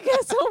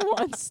gets a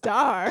 1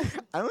 star.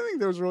 I don't think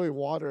there was really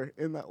water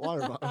in that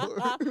water bottle.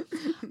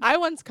 I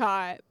once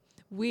caught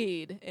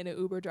weed in an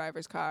Uber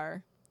driver's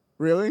car.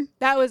 Really?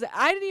 I was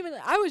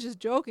just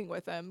joking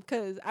with him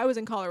because I was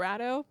in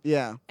Colorado.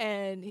 Yeah.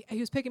 And he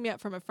was picking me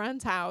up from a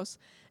friend's house.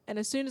 And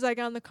as soon as I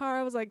got in the car,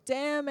 I was like,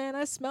 damn, man,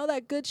 I smell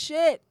that good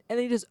shit. And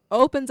then he just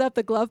opens up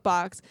the glove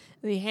box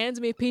and he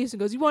hands me a piece and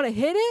goes, you want to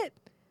hit it?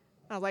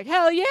 I was like,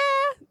 hell yeah.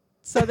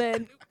 So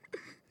then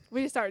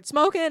we just started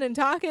smoking and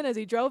talking as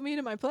he drove me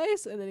to my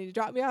place. And then he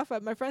dropped me off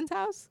at my friend's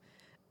house.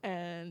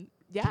 And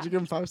yeah. Did you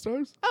give him 5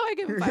 stars? Oh, I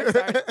give him 5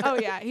 stars. Oh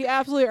yeah, he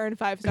absolutely earned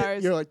 5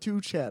 stars. You're like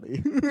too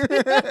chatty.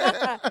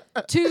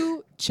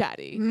 Too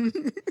chatty.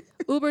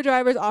 Uber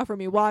drivers offer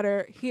me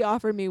water. He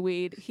offered me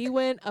weed. He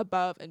went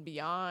above and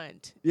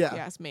beyond. Yeah. If you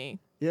ask me.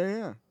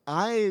 Yeah.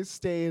 I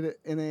stayed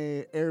in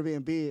a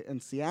Airbnb in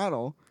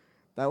Seattle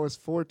that was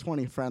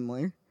 420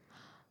 friendly.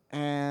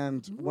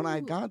 And when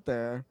I got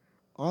there,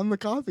 on the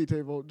coffee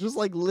table, just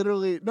like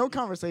literally no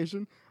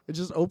conversation, I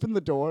just opened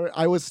the door.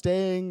 I was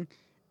staying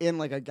in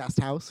like a guest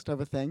house type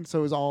of thing, so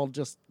it was all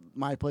just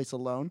my place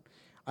alone.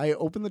 I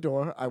open the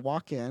door, I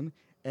walk in,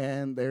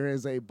 and there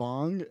is a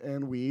bong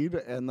and weed,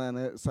 and then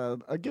it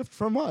said a gift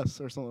from us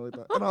or something like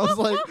that. And I was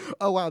like,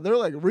 oh wow, they're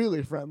like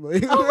really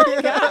friendly. Oh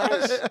my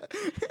gosh.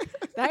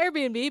 That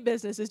Airbnb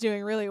business is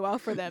doing really well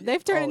for them.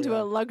 They've turned into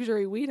a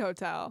luxury weed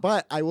hotel.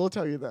 But I will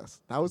tell you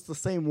this. That was the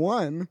same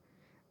one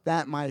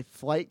that my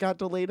flight got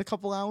delayed a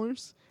couple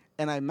hours,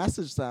 and I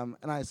messaged them,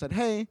 and I said,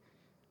 hey,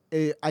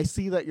 I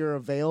see that you're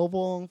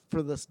available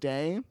for this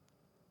day.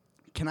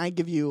 Can I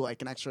give you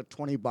like an extra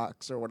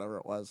 $20 or whatever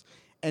it was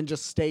and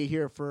just stay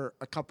here for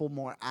a couple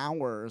more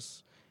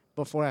hours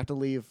before I have to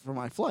leave for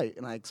my flight?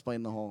 And I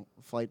explained the whole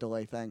flight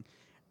delay thing.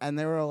 And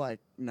they were like,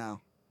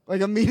 no.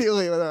 Like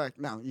immediately they're like,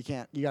 no, you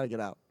can't. You got to get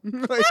out.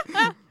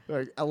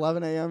 like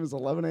 11 a.m. is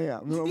 11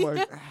 a.m. And I'm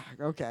like,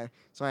 okay.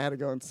 So I had to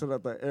go and sit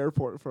at the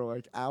airport for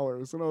like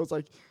hours. And I was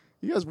like,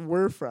 you guys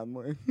were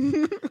friendly.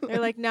 They're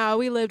like, no,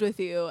 we lived with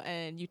you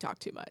and you talk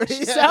too much.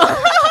 Yeah. So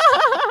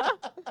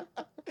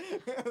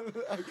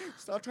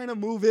Stop trying to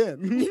move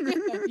in.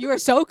 you are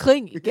so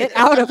clingy. Get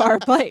out of our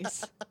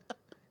place.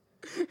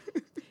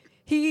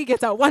 He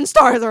gets a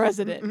 1-star as a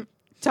resident.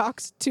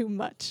 Talks too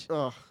much.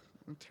 Oh,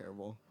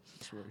 terrible.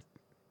 Sure.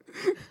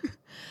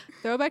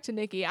 Throwback to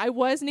Nicki. I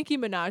was Nicki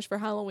Minaj for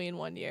Halloween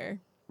one year.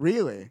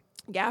 Really?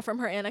 Yeah, from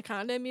her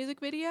Anaconda music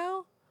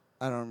video.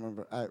 I don't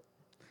remember.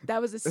 That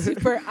was a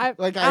super. I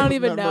like I don't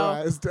even know.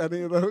 Memorized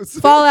any of those.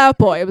 Fall Out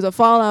Boy. It was a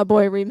Fall Out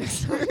Boy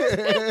remix.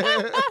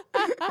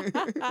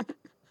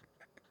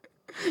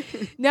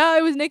 No,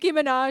 it was Nicki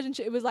Minaj, and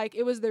it was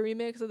the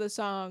remix of the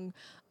song.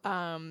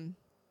 I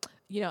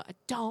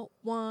don't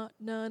want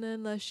none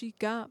unless she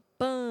got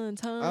buns,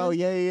 huh? Oh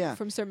yeah.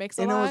 From Sir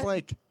Mix-a-Lot. And it was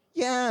like,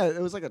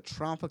 it was like a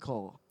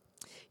tropical.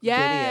 Yeah,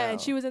 video.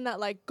 and she was in that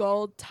like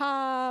gold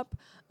top,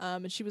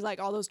 and she was like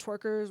all those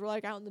twerkers were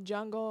like out in the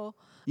jungle.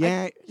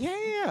 Yeah.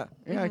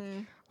 Mm-hmm.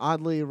 I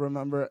oddly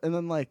remember, and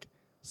then like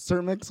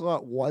Sir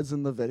Mix-a-Lot was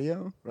in the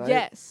video, right?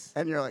 Yes.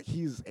 And you're like,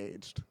 he's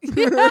aged. He was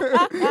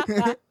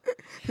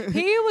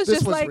this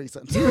just was like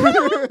recent.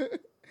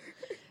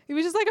 he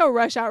was just like a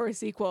Rush Hour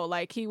sequel.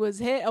 Like he was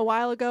hit a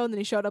while ago, and then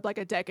he showed up like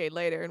a decade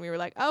later, and we were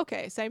like,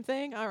 okay, same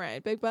thing. All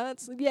right, big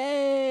butts,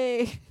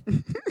 yay.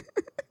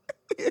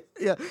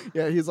 Yeah.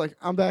 He's like,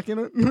 I'm back in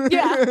it.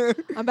 Yeah,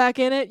 I'm back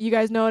in it. You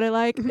guys know what I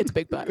like? It's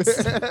big butts.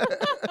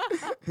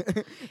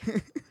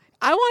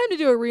 I want him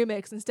to do a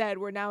remix instead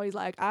where now he's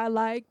like, I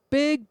like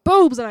big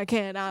boobs and I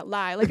cannot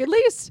lie. Like, at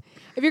least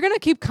if you're going to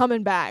keep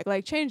coming back,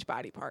 like, change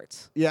body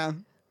parts. Yeah.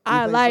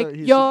 I like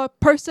your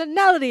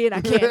personality and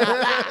I cannot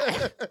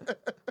lie.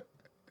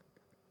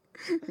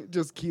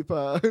 Just keep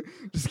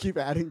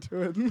adding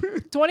to it.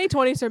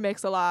 2020 Sir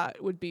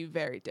Mix-a-Lot would be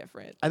very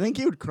different. I think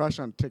he would crush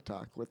on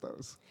TikTok with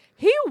those.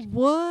 He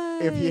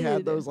would. If he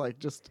had those, like,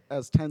 just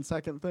as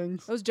 10-second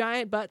things. Those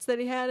giant butts that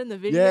he had in the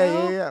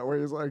video. Yeah. Where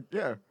he's like,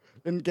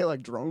 and get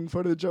like drone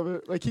footage of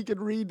it. Like he could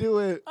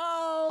redo it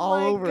all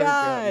over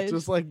again.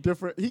 Just like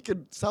different. He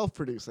could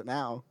self-produce it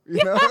now.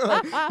 You know,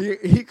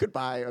 like, he could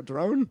buy a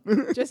drone.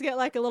 Just get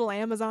like a little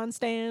Amazon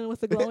stand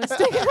with a glowing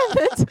stick on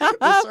the top.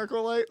 A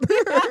circle light.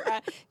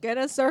 Get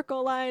a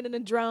circle light and a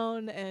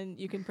drone, and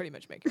you can pretty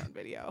much make your own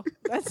video.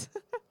 That's.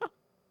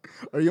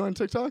 Are you on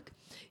TikTok?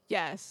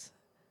 Yes,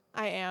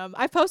 I am.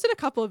 I posted a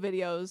couple of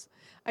videos.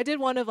 I did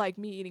one of like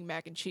me eating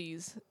mac and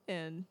cheese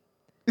and.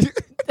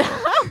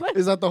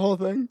 Is that the whole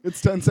thing?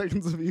 It's 10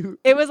 seconds of you.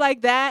 It was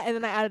like that, and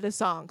then I added a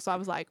song. So I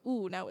was like,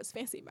 ooh, now it's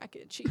fancy mac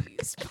and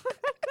cheese.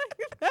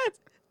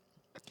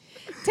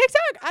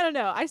 TikTok, I don't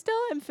know. I still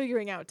am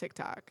figuring out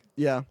TikTok.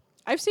 Yeah.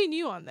 I've seen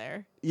you on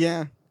there.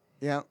 Yeah.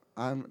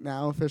 I'm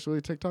now officially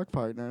a TikTok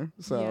partner.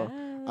 So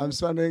Yeah. I'm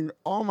spending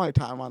all my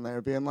time on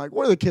there being like,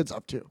 what are the kids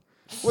up to?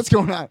 What's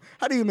going on?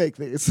 How do you make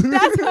these?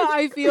 That's how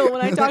I feel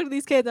when I talk to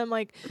these kids. I'm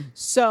like,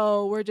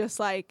 so we're just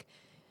like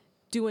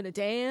doing a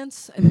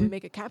dance, and then we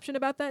make a caption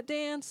about that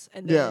dance,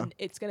 and then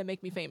it's going to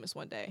make me famous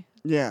one day.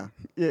 Yeah.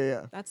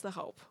 That's the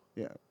hope.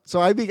 Yeah. So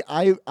I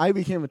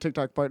became a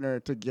TikTok partner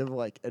to give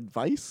like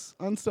advice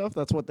on stuff.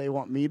 That's what they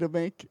want me to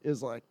make,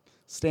 is like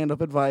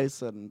stand-up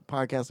advice and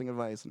podcasting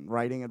advice and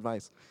writing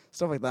advice,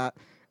 stuff like that.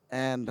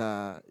 And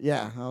I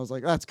was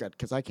like, that's good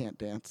because I can't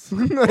dance.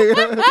 Or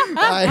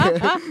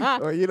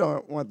you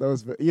don't want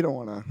those. You don't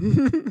want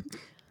to.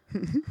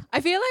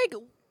 I feel like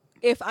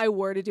if I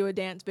were to do a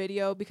dance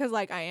video, because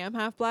like I am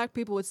half black,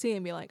 people would see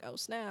and be like, oh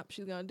snap,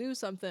 she's gonna do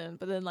something.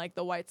 But then like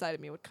the white side of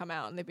me would come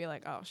out and they'd be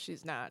like, oh,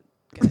 she's not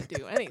gonna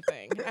do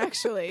anything.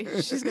 Actually,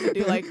 she's gonna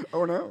do like,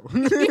 oh no,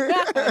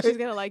 she's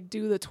gonna like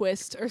do the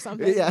twist or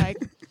something. Yeah.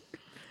 Like,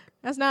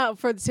 That's not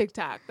for the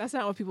TikTok. That's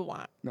not what people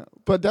want. No,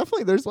 but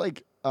definitely there's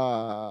like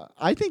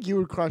I think you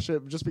would crush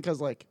it just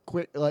because like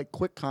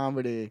quick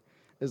comedy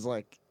is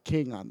like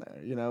king on there.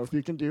 You know, if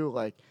you can do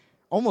like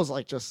almost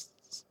like just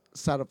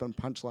setup and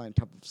punchline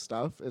type of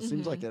stuff, it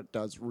seems like it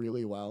does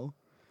really well.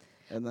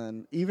 And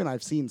then even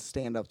I've seen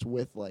stand-ups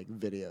with like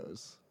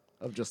videos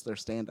of just their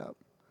stand-up.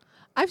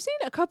 I've seen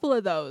a couple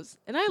of those,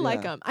 and I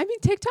like them. I mean,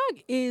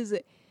 TikTok is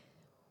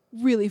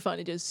really fun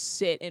to just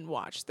sit and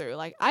watch through.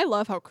 Like, I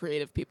love how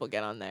creative people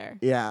get on there.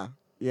 Yeah,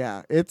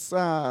 yeah. It's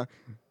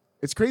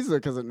crazy though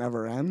because it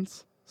never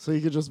ends. So you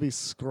could just be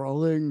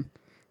scrolling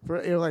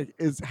for you're like,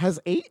 has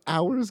 8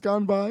 hours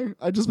gone by?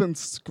 I've just been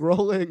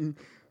scrolling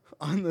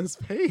on this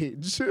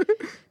page.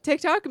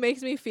 TikTok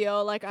makes me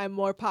feel like I'm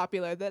more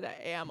popular than I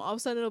am. All of a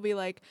sudden it'll be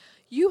like,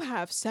 you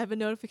have 7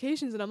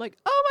 notifications, and I'm like,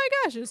 oh my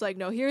gosh. And it's like,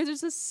 no, here's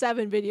just the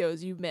 7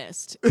 videos you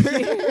missed.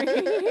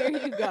 Here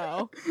you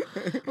go.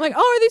 I'm like,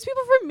 oh, are these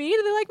people from me?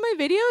 Do they like my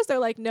videos? They're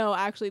like, no,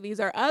 actually, these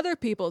are other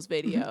people's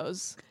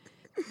videos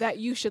that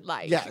you should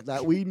like. Yeah,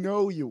 that we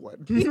know you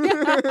would.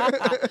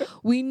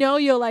 We know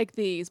you'll like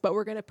these, but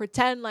we're going to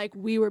pretend like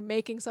we were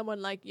making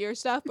someone like your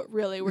stuff, but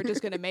really we're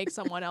just going to make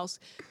someone else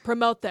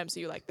promote them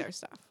so you like their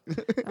stuff.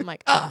 I'm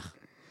like, ugh,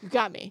 you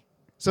got me.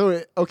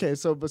 So, okay,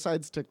 so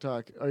besides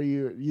TikTok,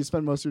 you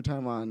spend most of your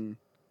time on,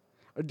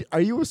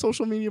 are you a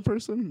social media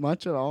person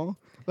much at all?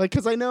 Like,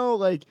 because I know,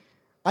 like,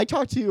 I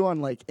talk to you on,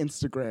 like,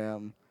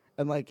 Instagram,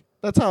 and, like,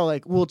 that's how,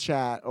 like, we'll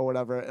chat or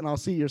whatever, and I'll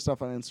see your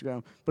stuff on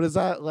Instagram. But is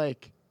that,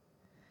 like,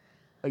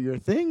 your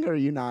thing, or are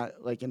you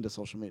not, like, into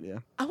social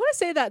media? I want to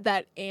say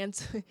that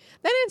answer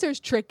is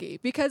tricky,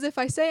 because if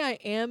I say I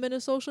am into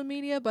social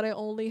media, but I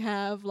only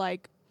have,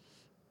 like,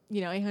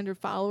 800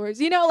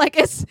 followers, like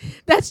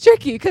that's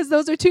tricky, because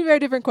those are 2 very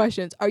different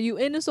questions. Are you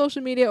into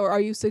social media, or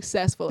are you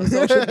successful in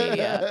social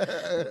media?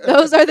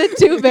 Those are the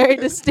 2 very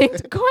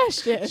distinct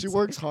questions. She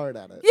works hard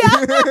at it.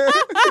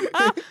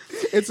 Yeah.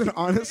 It's an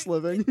honest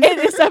living. It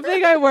is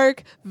something I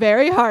work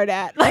very hard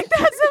at. Like,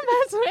 that's the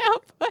best way I'll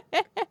put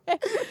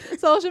it.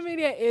 Social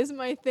media is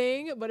my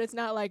thing, but it's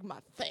not like my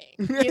thing,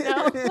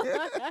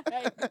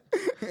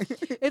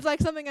 It's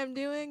like something I'm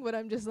doing, but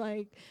I'm just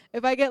like,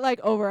 if I get like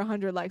over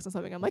 100 likes on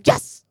something, I'm like,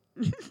 yes.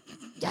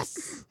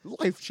 Yes.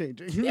 Life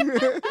changing.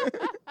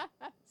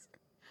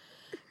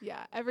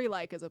 Yeah, every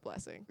like is a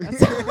blessing.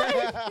 That's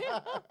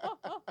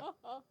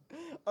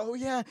Oh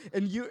yeah,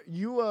 and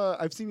you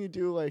I've seen you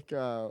do like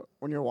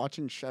when you're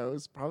watching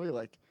shows, probably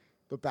like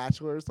The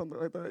Bachelor or something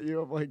like that. You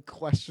have like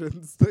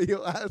questions that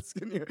you'll ask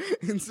in your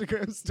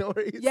Instagram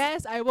stories.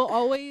 Yes, I will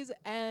always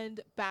end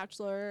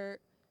Bachelor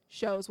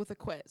shows with a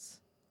quiz.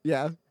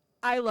 Yeah.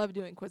 I love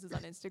doing quizzes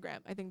on Instagram.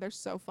 I think they're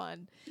so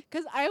fun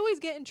because I always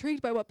get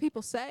intrigued by what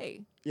people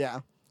say.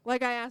 Yeah.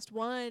 Like, I asked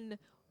one,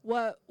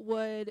 what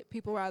would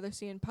people rather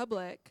see in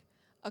public,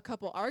 a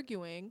couple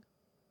arguing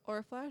or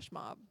a flash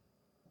mob?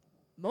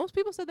 Most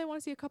people said they want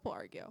to see a couple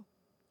argue.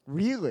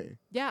 Really?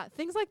 Yeah,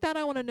 things like that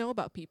I want to know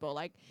about people.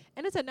 Like,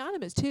 and it's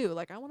anonymous too.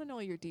 Like, I want to know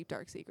all your deep,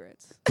 dark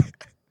secrets.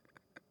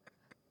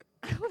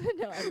 I want to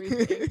know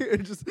everything. You're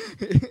just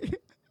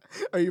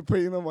are you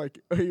putting them like?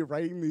 Are you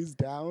writing these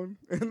down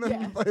and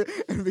then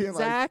and being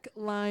Zach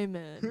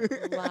Lyman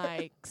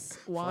likes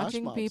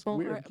watching mobs, people.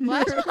 weird.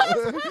 Flash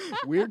mobs.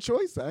 Weird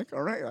choice, Zach.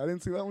 All right, I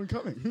didn't see that one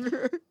coming.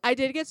 I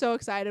did get so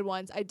excited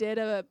once. I did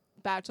a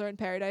Bachelor in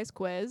Paradise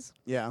quiz.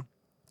 Yeah.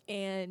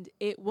 And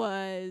I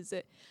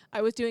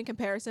was doing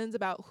comparisons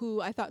about who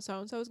I thought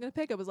so-and-so was going to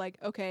pick. I was like,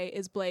 okay,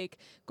 is Blake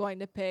going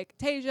to pick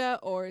Tasia,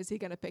 or is he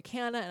going to pick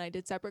Hannah? And I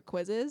did separate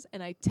quizzes,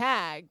 and I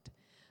tagged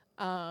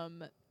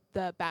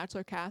the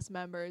Bachelor cast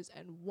members,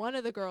 and one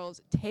of the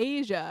girls,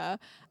 Tasia,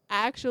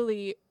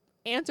 actually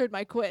answered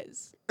my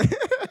quiz.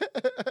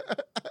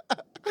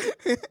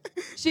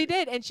 She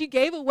did, and she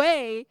gave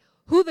away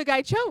who the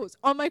guy chose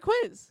on my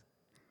quiz.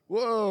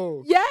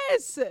 Whoa.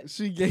 Yes.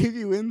 She gave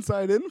you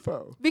inside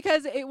info.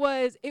 Because it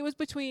was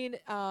between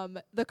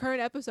the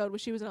current episode where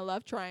she was in a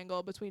love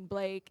triangle between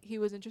Blake. He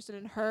was interested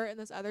in her and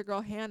this other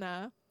girl,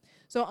 Hannah.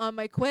 So on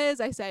my quiz,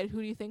 I said,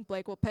 who do you think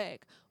Blake will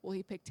pick? Will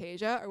he pick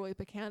Tasia or will he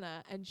pick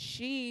Hannah? And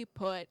she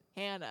put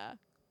Hannah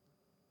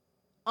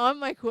on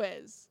my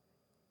quiz.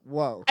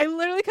 Whoa. I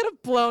literally could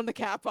have blown the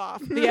cap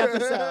off the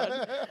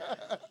episode.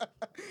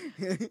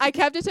 I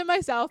kept it to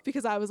myself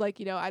because I was like,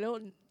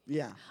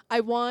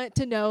 I want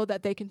to know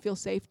that they can feel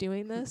safe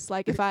doing this.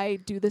 Like, if I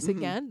do this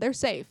again, they're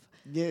safe.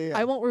 Yeah.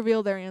 I won't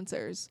reveal their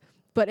answers.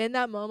 But in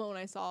that moment when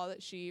I saw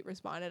that she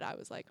responded, I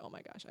was like, oh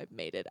my gosh, I've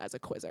made it as a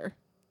quizzer.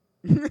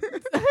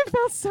 It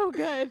felt so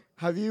good.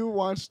 Have you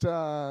watched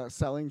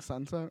Selling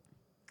Sunset?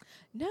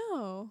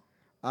 No.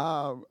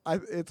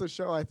 It's a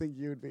show I think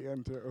you'd be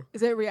into.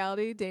 Is it a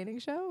reality dating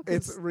show?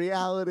 It's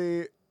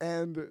reality,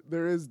 and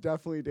there is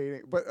definitely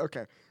dating. But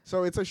okay,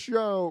 so it's a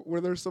show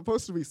where they're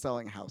supposed to be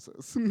selling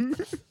houses.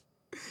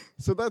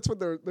 So that's what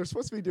they're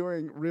supposed to be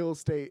doing, real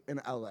estate in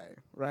LA,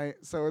 right?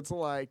 So it's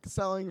like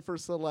selling for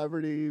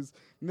celebrities,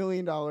 $1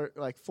 million,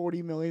 like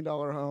 $40 million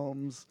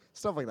homes,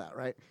 stuff like that,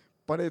 right?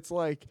 But it's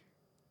like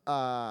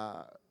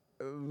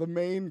the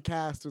main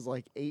cast is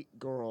like 8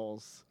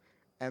 girls,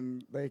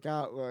 and they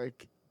got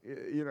like,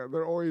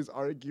 they're always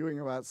arguing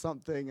about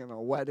something in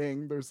a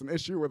wedding. There's an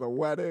issue with a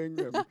wedding,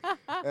 and,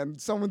 and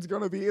someone's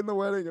gonna be in the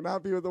wedding and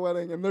not be with the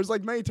wedding. And there's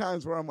like many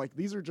times where I'm like,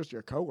 these are just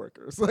your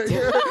coworkers. Like,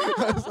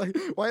 I was like,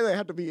 why do they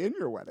have to be in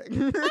your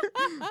wedding?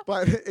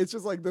 But it's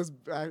just like this.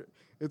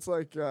 It's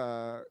like,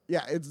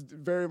 it's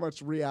very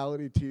much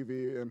reality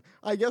TV. And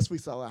I guess we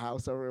sell a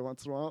house every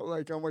once in a while.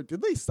 Like, I'm like,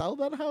 did they sell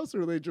that house, or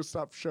did they just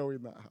stop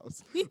showing that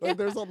house? Yeah. Like,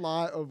 there's a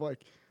lot of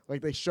like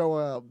they show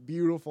a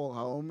beautiful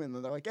home, and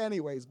then they're like,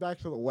 anyways, back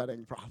to the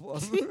wedding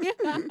problem.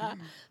 Yeah.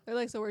 They're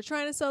like, so we're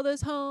trying to sell this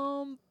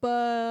home,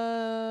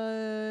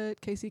 but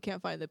Casey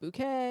can't find the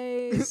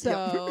bouquet.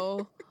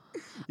 So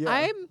Yeah.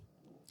 I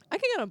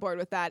can get on board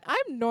with that.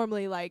 I'm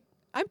normally like,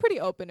 I'm pretty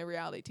open to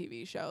reality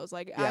TV shows.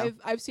 Like Yeah.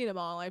 I've seen them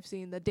all. I've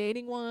seen the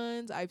dating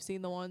ones. I've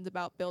seen the ones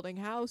about building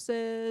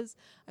houses.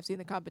 I've seen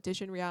the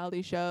competition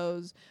reality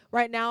shows.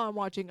 Right now I'm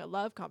watching a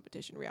love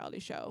competition reality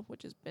show,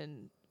 which has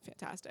been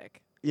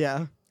fantastic.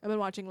 Yeah. I've been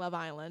watching Love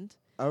Island.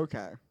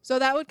 Okay. So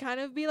that would kind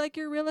of be like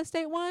your real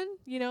estate one,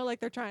 like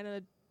they're trying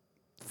to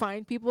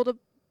find people to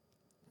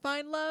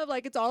find love.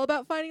 Like it's all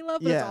about finding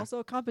love, but it's Yeah. also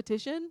a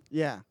competition.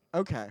 Yeah.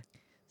 Okay.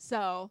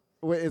 So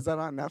Wait, is that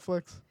on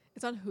Netflix?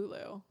 it's on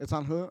Hulu. It's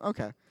on Hulu?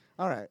 Okay.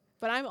 All right.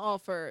 But I'm all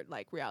for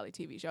like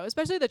reality TV show,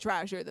 especially the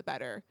trashier the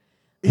better.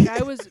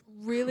 Like I was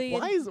really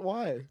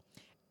Why?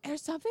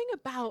 there's something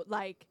about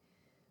like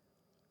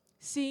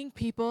seeing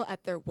people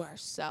at their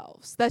worst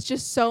selves that's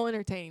just so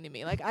entertaining to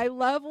me. Like I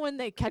love when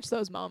they catch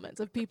those moments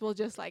of people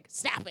just like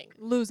snapping,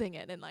 losing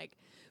it, and like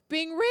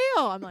being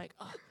real. I'm like,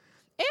 ugh.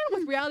 And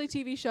with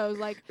reality TV shows,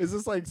 like Is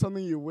this like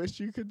something you wish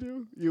you could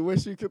do? You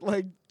wish you could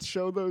like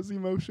show those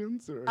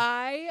emotions, or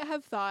I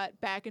have thought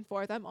back and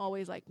forth. I'm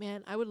always like,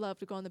 man, I would love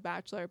to go on The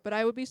Bachelor, but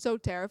I would be so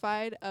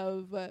terrified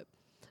of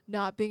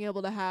not being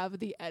able to have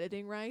the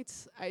editing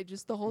rights. I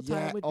just the whole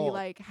time Yeah. would Oh. be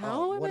like,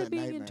 how am what I a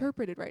being nightmare.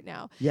 interpreted right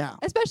now? Yeah.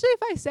 Especially if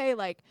I say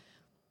like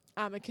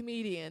I'm a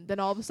comedian, then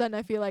all of a sudden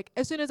I feel like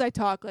as soon as I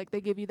talk, like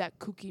they give you that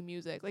kooky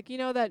music, like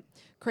that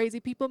crazy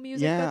people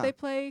music Yeah. that they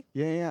play.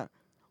 Yeah.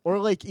 Or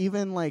like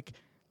even like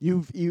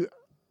if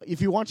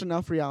you watch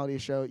enough reality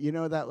show, you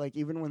know that like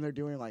even when they're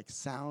doing like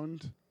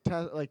sound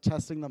like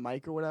testing the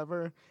mic or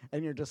whatever,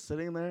 and you're just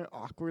sitting there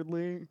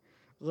awkwardly,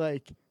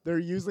 like they're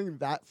using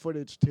that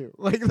footage too.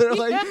 Like they're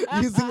like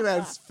using it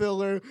as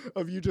filler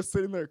of you just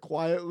sitting there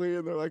quietly,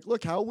 and they're like,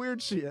 look how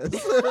weird she is.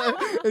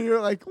 And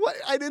you're like, what?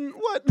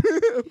 What?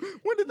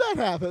 When did that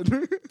happen? There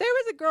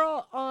was a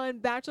girl on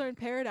Bachelor in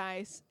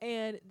Paradise,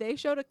 and they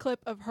showed a clip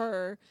of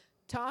her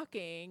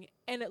talking,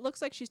 and it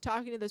looks like she's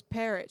talking to this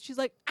parrot. She's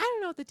like, I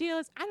don't know what the deal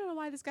is. I don't know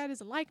why this guy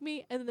doesn't like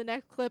me. And then the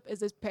next clip is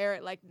this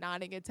parrot like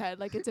nodding its head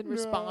like it's in No.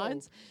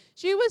 response.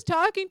 She was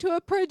talking to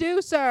a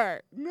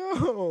producer,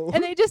 No.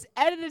 and they just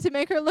edited it to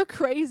make her look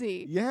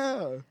crazy.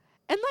 Yeah.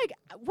 And like,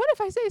 what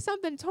if I say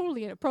something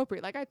totally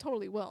inappropriate? Like I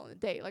totally will on a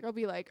date. Like I'll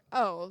be like,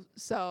 oh,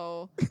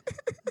 so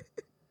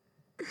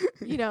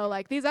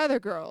like these other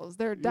girls,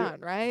 they're Yeah.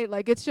 done, right?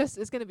 Like it's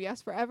gonna be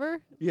us forever.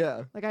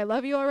 Yeah. Like I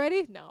love you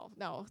already. No,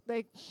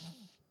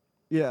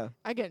 Yeah.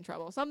 I get in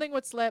trouble. Something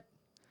would slip,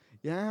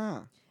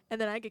 Yeah. and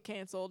then I get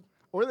canceled.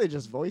 Or they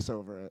just voice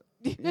over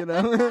it, and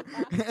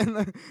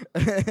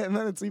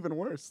then it's even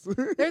worse.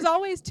 There's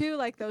always too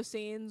like those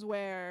scenes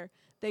where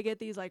they get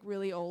these like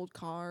really old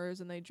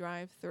cars and they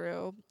drive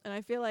through, and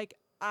I feel like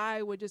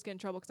I would just get in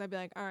trouble because I'd be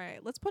like, all right,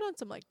 let's put on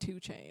some like 2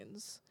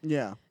 Chainz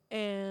Yeah.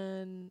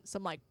 and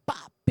some like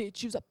bop,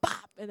 bitch, use a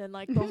bop, and then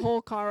like the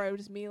whole car ride would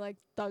just me like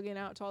thugging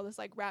out to all this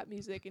like rap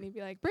music, and he'd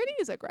be like, Brittany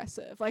is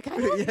aggressive. Like I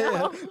don't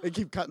know. They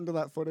keep cutting to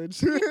that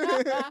footage.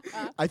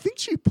 I think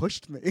she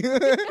pushed me.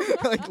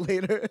 Like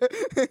later.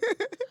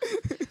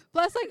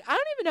 Plus, like I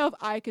don't even know if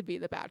I could be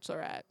the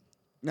Bachelorette.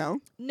 No?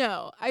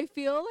 No, I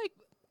feel like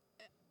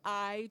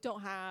I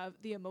don't have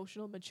the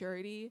emotional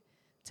maturity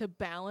to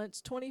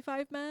balance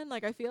 25 men.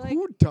 Like I feel like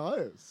Who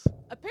does?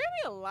 apparently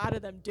a lot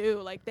of them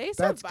do. Like they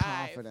That's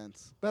survive.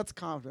 confidence. That's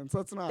confidence.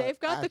 That's not They've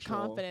got the actual-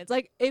 confidence.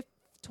 Like if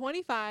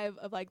 25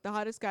 of like the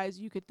hottest guys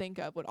you could think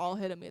of would all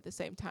hit me at the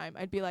same time,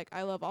 I'd be like,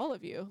 I love all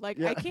of you. Like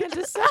Yeah. I can't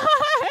decide.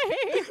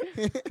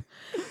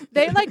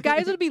 They like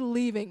guys would be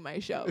leaving my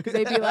show because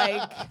they'd be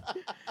like,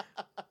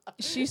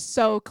 she's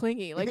so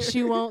clingy. Like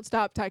she won't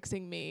stop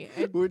texting me.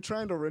 And We're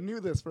trying to renew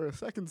this for a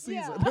second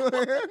season.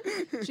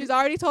 she's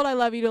already told I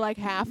love you to like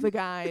half the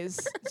guys.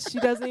 She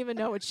doesn't even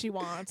know what she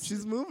wants.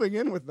 She's moving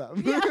in with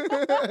them.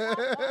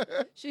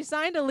 She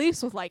signed a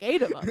lease with like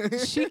 8 of them.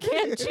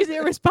 She's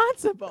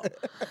irresponsible.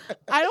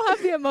 I don't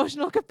have the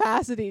emotional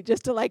capacity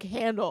just to like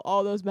handle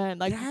all those men.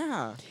 Like,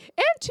 Yeah.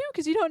 and too,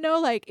 because you don't know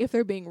like if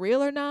they're being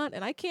real or not.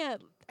 And I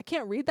can't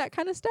read that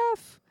kind of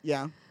stuff.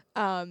 Yeah.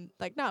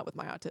 Like not with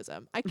my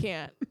autism. I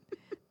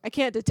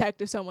can't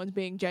detect if someone's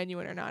being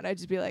genuine or not. I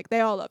just be like,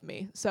 they all love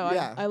me, so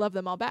Yeah. I love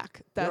them all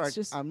back. You're That's like,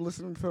 just I'm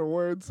listening to their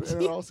words,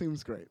 and it all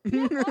seems great.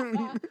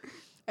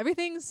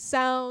 everything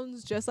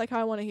sounds just like how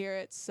I want to hear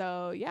it.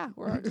 So yeah,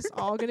 we're just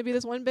all gonna be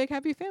this one big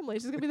happy family.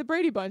 It's just gonna be the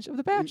Brady Bunch of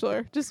The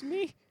Bachelor, just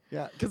me.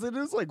 Yeah, because it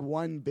is like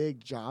one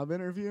big job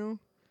interview,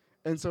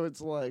 and so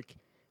it's like,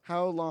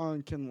 how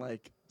long can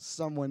like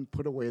someone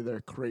put away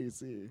their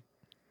crazy.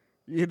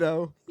 You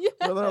know, Yeah.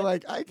 where they're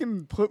like, I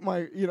can put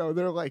my,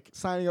 they're like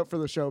signing up for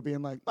the show,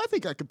 being like, I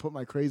think I could put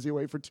my crazy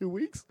away for 2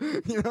 weeks.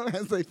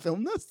 As they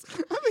film this,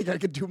 I think I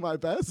could do my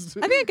best.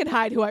 I think I can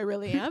hide who I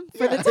really am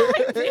for the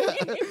time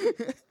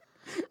being.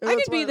 And I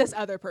that's could be why- this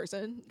other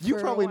person. You for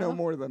a probably know while.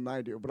 more than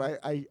I do, but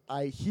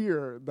I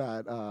hear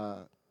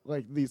that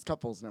like these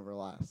couples never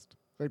last.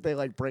 Like they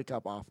like break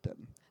up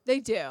often. They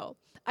do.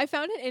 I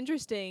found it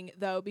interesting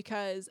though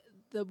because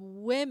the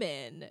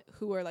women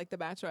who were like the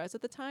bachelorettes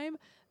at the time,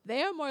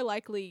 they are more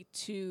likely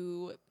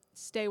to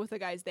stay with the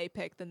guys they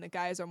pick than the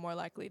guys are more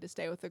likely to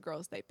stay with the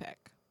girls they pick.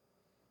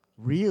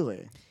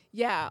 Really?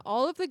 Yeah,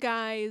 all of the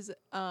guys,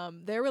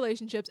 their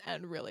relationships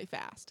end really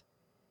fast.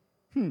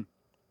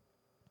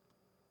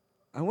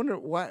 I wonder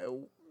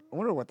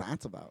what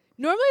that's about.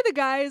 Normally the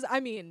guys, I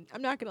mean,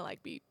 I'm not gonna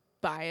like be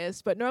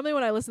biased, but normally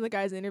when I listen to the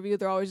guys interview,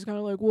 they're always just kind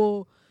of like,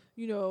 well,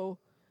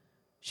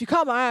 she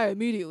caught my eye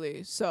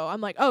immediately. So I'm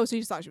like, oh, so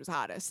you just thought she was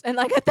hottest. And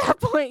like at that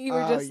point you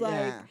were just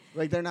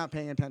like they're not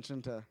paying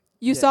attention to.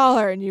 you Yeah. saw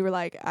her and you were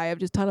like, I have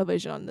just tunnel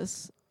vision on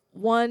this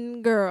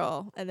one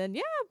girl. And then,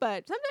 yeah,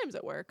 but sometimes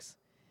it works.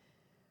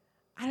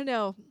 I don't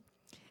know.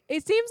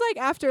 It seems like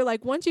after,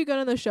 like, once you get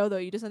on the show, though,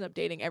 you just end up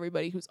dating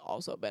everybody who's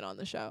also been on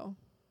the show.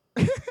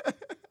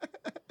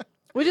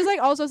 Which is,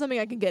 like, also something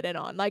I can get in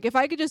on. Like, if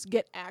I could just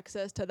get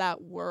access to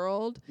that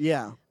world,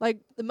 Yeah. like,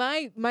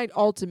 my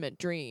ultimate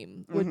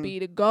dream would be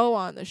to go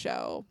on the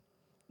show,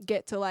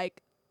 get to,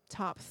 like,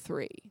 top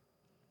 3.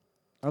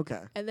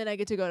 Okay. And then I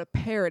get to go to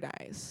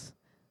Paradise.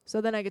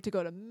 So then I get to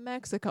go to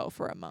Mexico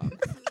for a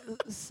month.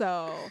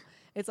 So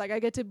it's like I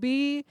get to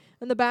be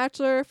in The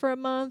Bachelor for a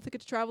month, I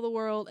get to travel the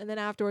world, and then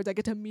afterwards I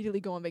get to immediately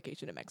go on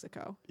vacation to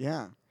Mexico.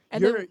 Yeah.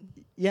 And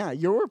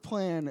Your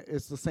plan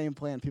is the same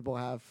plan people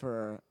have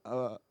for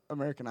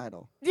American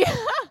Idol. Yeah.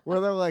 Where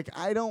they're like,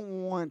 I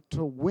don't want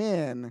to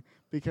win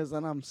because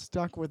then I'm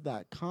stuck with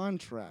that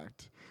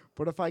contract.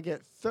 But if I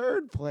get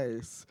third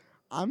place,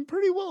 I'm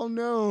pretty well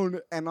known,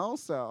 and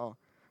also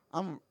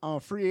I'm a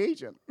free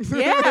agent.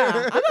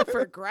 Yeah. I'm up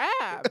for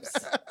grabs.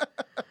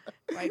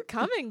 Like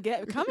come and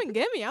get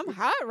me. I'm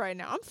hot right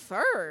now. I'm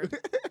third.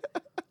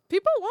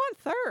 People want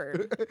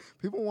third.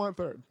 People want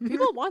third.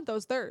 People want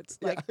those thirds.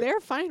 Like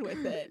they're fine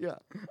with it. Yeah.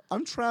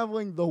 I'm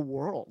traveling the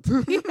world.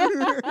 That's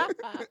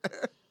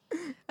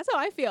how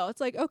I feel.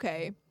 It's like,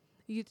 okay,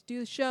 you get to do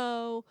the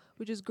show,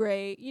 which is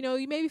great. You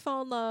maybe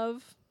fall in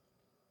love.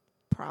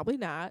 Probably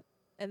not.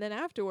 And then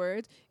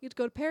afterwards, you get to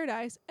go to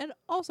Paradise and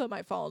also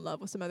might fall in love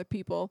with some other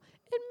people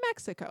in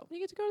Mexico. You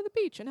get to go to the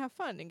beach and have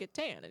fun and get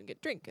tan and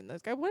get drink. And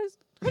this guy, who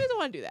doesn't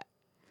want to do that?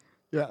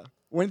 Yeah.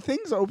 When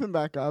things open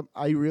back up,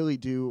 I really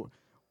do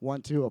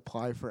want to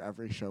apply for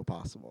every show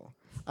possible.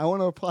 I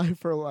want to apply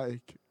for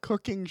like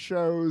cooking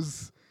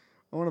shows.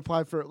 I want to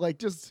apply for like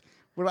just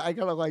when I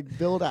gotta like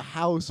build a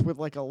house with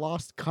like a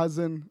lost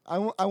cousin. I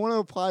want to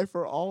apply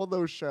for all of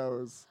those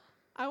shows.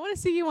 I want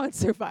to see you on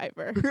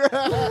Survivor.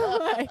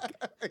 Like,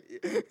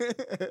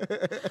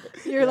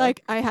 you're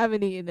like, I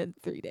haven't eaten in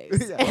 3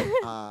 days. Yeah.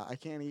 I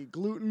can't eat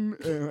gluten,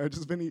 and I've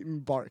just been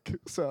eating bark.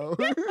 So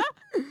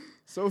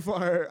so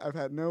far, I've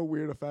had no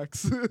weird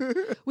effects.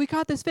 We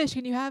caught this fish.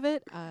 Can you have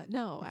it?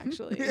 No,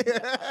 actually.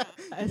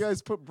 You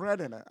guys put bread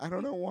in it. I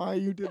don't know why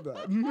you did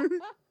that.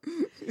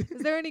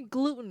 Is there any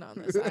gluten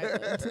on this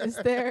island? Is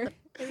there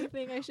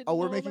anything I should Oh,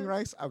 we're know making about?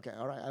 rice? Okay,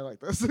 all right. I like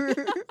this.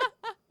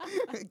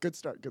 Good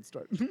start.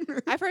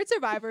 I've heard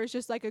Survivor is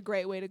just like a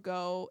great way to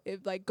go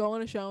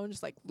on a show and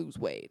just like lose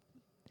weight.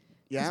 'Cause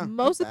Yeah.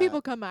 most of the that.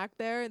 people come back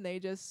there and they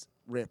just,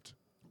 ripped.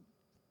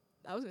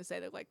 I was going to say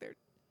they're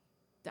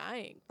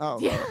dying. Oh.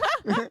 Yeah.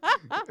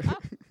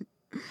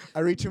 I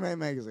read too many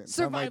magazines.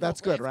 So I'm like, Survival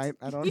that's good, ripped. right?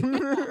 I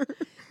don't.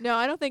 No,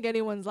 I don't think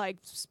anyone's like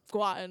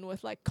squatting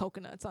with like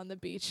coconuts on the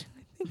beach.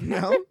 I think No?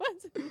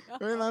 everyone's-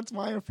 I mean, that's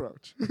my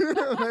approach.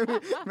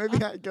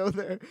 maybe I go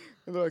there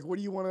and they're like, "What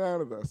do you want out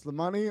of this? The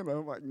money?" And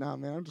I'm like, "Nah,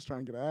 man, I'm just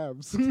trying to get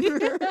abs."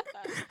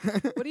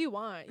 What do you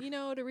want?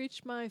 To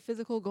reach my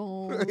physical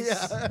goals.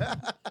 Yeah.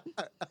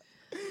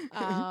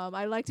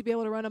 I'd like to be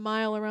able to run a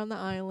mile around the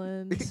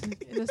island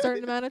in a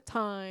certain amount of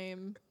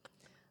time.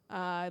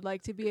 I'd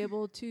like to be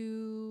able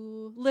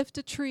to lift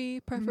a tree,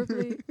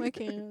 preferably if I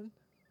can.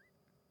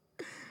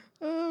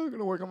 Oh, I'm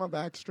gonna work on my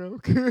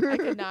backstroke. I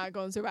could not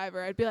go on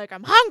Survivor. I'd be like,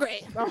 I'm hungry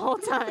the whole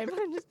time.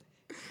 I'm just,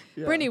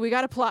 Yeah. Brittany, we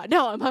got a plot.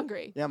 No, I'm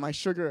hungry. Yeah, my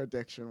sugar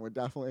addiction would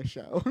definitely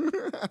show.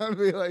 I'd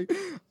be like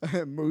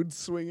mood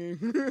swinging.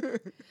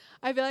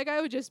 I feel like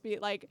I would just be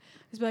like,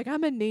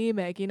 I'm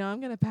anemic. I'm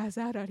gonna pass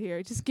out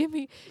here. Just give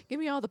me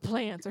all the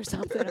plants or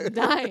something. I'm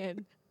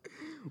dying.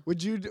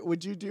 Would you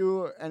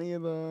do any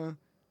of the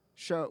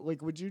show?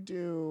 Like, would you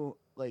do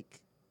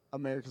like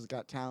America's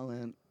Got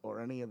Talent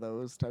or any of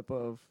those type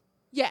of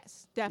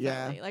Yes,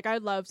 definitely. Like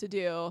I'd love to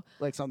do.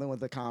 like something with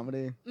the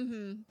comedy?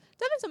 Definitely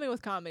something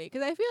with comedy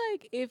because I feel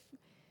like if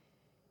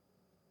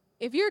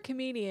if you're a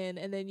comedian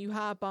and then you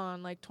hop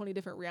on like 20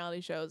 different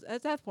reality shows,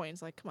 at that point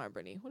it's like, come on,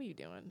 Brittany, what are you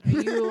doing?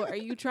 Are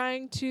you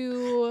trying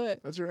to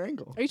That's your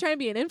angle. Are you trying to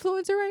be an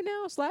influencer right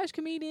now /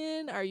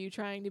 comedian? Are you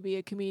trying to be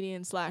a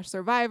comedian /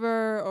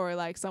 survivor, or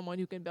like someone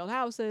who can build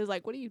houses?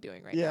 Like, what are you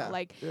doing right now?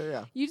 Like,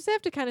 you just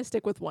have to kind of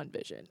stick with one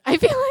vision. I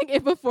feel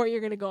like before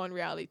you're gonna go on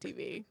reality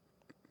TV,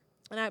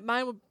 and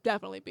mine would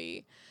definitely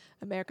be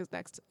America's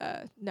Next.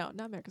 No,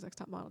 not America's Next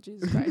Top Model.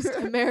 Jesus Christ,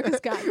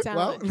 America's Got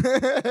Talent.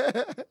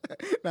 Well,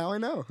 now I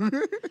know.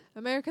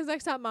 America's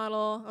Next Top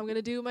Model. I'm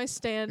gonna do my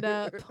stand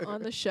up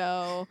on the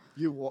show.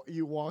 You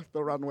walk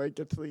the runway,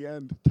 get to the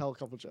end, tell a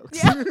couple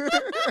jokes. Yeah.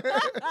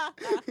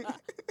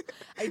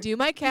 I do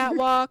my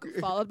catwalk,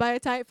 followed by a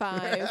tight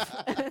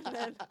 5. And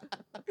then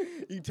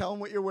you tell them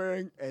what you're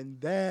wearing, and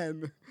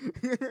then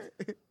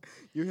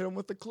you hit them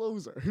with the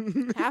closer.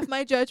 half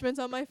my judgment's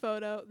on my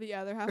photo, the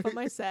other half on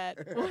my set.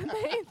 What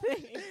they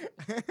think.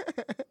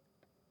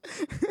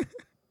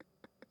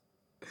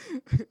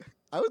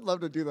 I would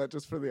love to do that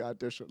just for the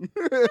audition.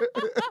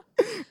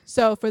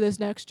 So for this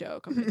next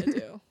joke, I'm gonna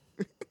do.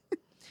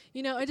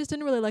 I just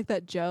didn't really like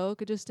that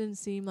joke. It just didn't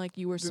seem like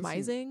you were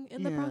smizing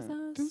in the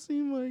process. Didn't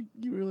seem like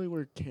you really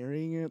were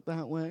carrying it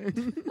that way.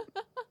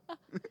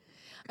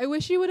 I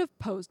wish you would have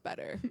posed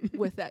better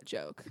with that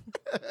joke.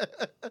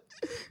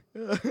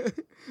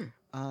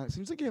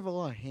 Seems like you have a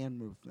lot of hand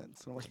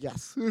movements. And I'm like,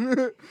 yes,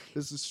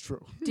 this is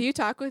true. Do you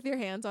talk with your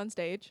hands on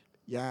stage?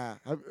 Yeah.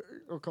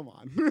 Oh, come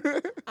on.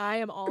 I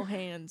am all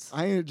hands.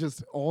 I am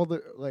just all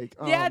the, like,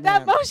 oh, that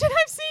man. motion.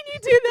 I've seen you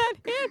do that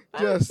hand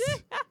Just,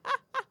 motion.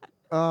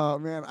 oh,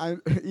 man.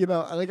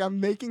 I'm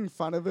making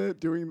fun of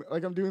it,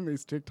 I'm doing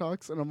these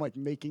TikToks, and I'm, like,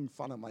 making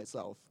fun of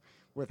myself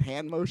with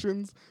hand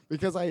motions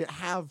because I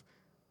have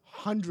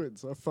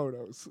hundreds of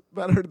photos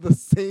that are the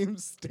same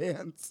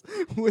stance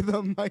with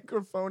a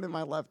microphone in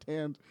my left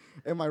hand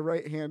and my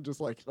right hand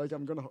just like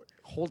I'm gonna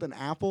hold an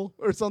apple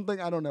or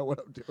something. I don't know what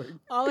I'm doing.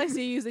 All I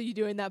see is that you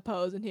doing that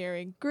pose and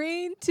hearing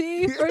green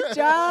tea for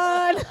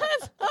John.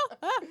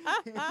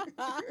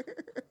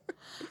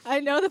 I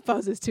know the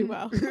poses too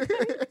well.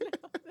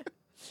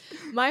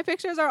 My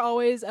pictures are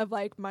always of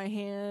like my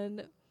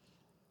hand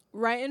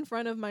right in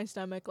front of my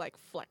stomach, like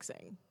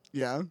flexing.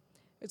 Yeah.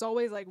 It's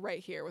always like right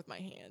here with my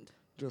hand.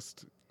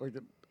 Just like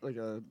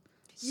a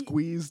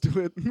squeeze to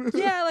it.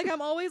 Yeah, like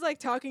I'm always like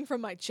talking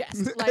from my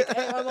chest. Like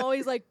I'm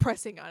always like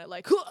pressing on it,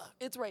 like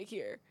it's right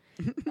here.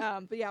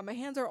 But yeah, my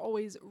hands are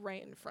always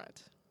right in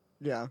front.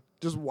 Yeah,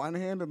 just one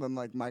hand and then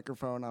like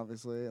microphone,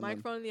 obviously. And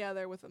microphone in the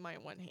other with my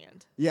one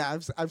hand. Yeah,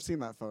 I've seen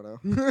that photo.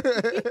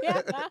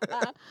 Yeah.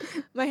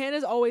 My hand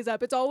is always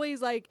up. It's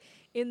always like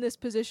in this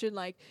position,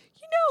 like,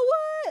 you know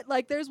what?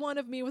 Like there's one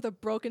of me with a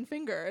broken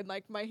finger, and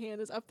like my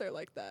hand is up there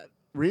like that.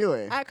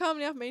 Really? At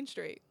Comedy Off Main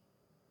Street.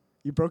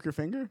 You broke your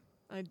finger?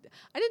 I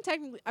didn't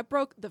technically. I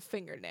broke the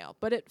fingernail,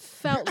 but it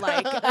felt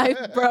like I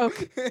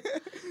broke.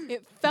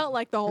 It felt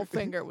like the whole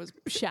finger was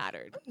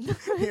shattered.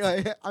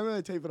 Yeah, I'm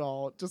gonna tape it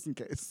all just in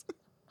case.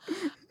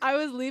 I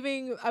was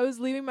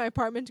leaving my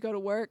apartment to go to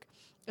work,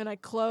 and I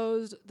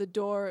closed the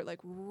door like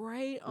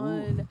right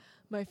on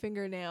my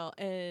fingernail.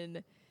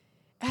 And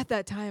at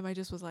that time, I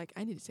just was like,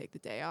 I need to take the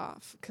day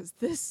off because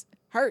this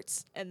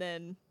hurts. And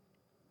then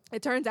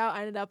it turns out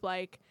I ended up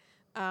like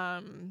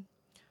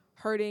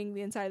hurting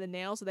the inside of the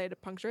nail, so they had to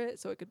puncture it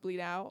so it could bleed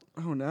out.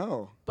 Oh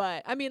no.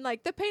 But I mean,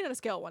 like the pain on a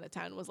scale of 1 to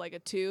 10 was like a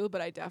 2, but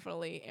I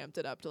definitely amped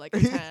it up to like a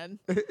 10.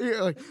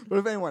 You're like, but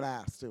if anyone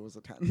asked, it was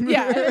a 10.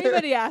 Yeah, if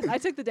anybody asked, I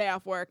took the day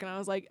off work and I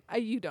was like,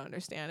 you don't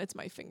understand, it's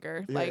my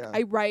finger. Yeah, like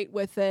I write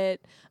with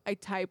it, I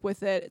type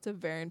with it. It's a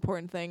very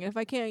important thing. And if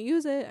I can't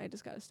use it, I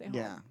just gotta stay home.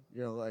 Yeah.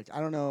 You're like,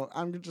 I don't know,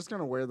 I'm just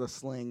gonna wear the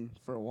sling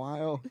for a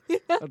while.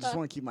 I just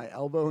want to keep my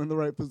elbow in the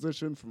right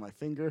position for my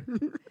finger.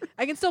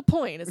 I can still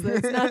point. It's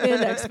not the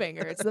index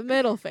finger, it's the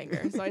middle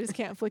finger. So I just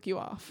can't flick you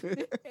off.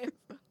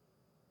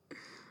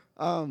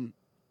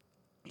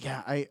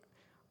 Yeah, I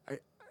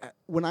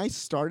when I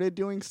started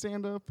doing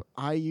stand up,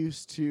 I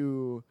used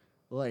to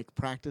like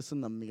practice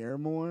in the mirror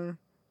more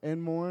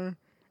and more.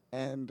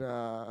 And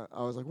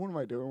I was like, what am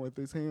I doing with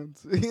these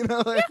hands? You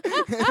know, like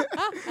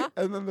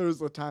and then there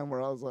was a time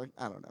where I was like,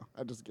 I don't know.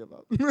 I just give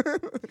up. Yeah.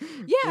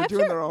 They're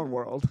doing their own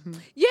world.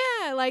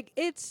 Yeah, like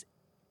there's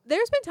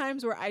been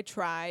times where I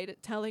tried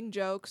telling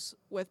jokes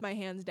with my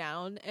hands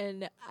down,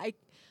 and I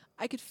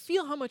could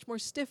feel how much more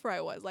stiffer I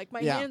was. Like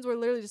my hands were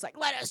literally just like,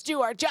 let us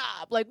do our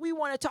job. Like we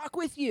want to talk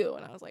with you.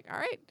 And I was like, all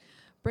right,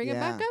 bring it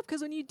back up.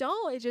 Because when you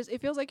don't,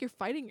 it feels like you're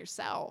fighting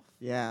yourself.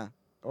 Yeah.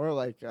 Or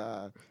like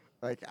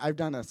I've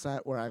done a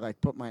set where I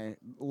like put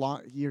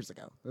years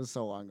ago. This is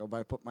so long ago, but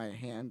I put my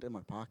hand in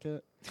my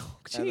pocket. Oh,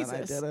 and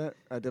Jesus. then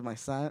I did my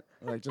set,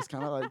 like just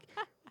kind of like,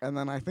 and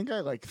then I think I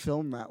like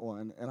filmed that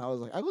one, and I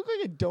was like, I look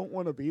like I don't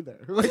want to be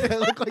there. Like I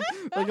look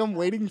like I'm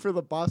waiting for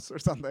the bus or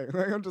something.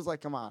 Like I'm just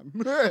like, come on.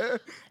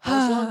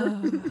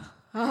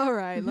 All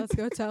right, let's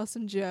go tell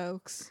some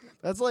jokes.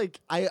 That's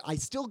like I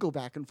still go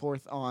back and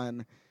forth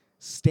on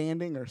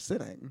standing or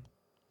sitting,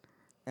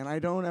 and I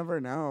don't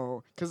ever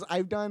know because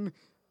I've done.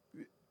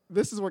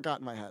 This is what got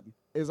in my head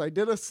is I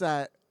did a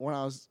set when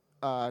I was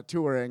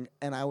touring,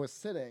 and I was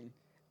sitting,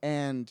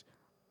 and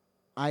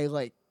I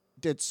like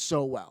did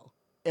so well.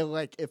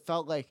 It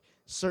felt like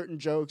certain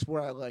jokes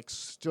where I like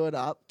stood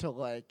up to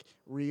like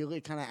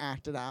really kind of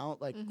act it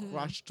out, like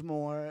crushed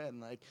more,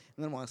 and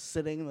then while I was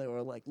sitting, they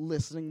were like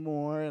listening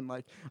more, and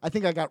like I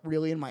think I got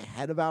really in my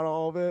head about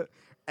all of it.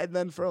 And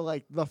then for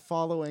like the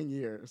following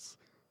years,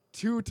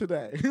 to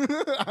today,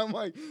 I'm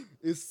like,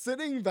 is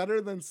sitting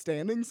better than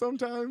standing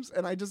sometimes?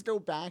 And I just go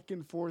back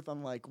and forth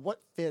on like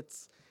what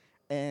fits.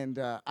 And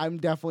I'm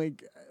definitely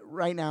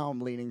right now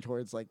I'm leaning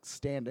towards like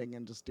standing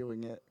and just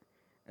doing it.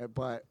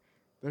 But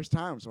there's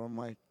times where I'm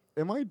like,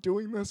 am I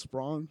doing this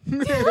wrong?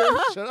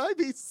 Should I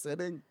be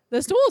sitting?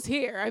 The stool's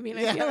here. I mean,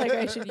 I feel like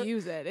I should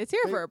use it. It's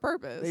here for a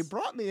purpose. They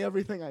brought me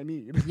everything I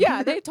need.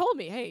 Yeah, they told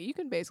me, hey, you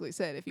can basically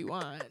sit if you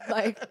want.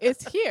 Like,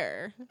 it's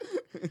here.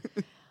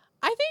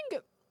 I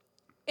think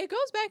it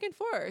goes back and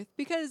forth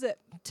because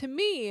to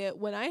me,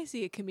 when I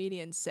see a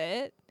comedian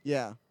sit,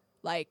 yeah,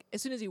 like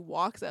as soon as he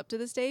walks up to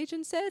the stage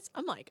and sits,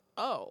 I'm like,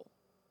 oh,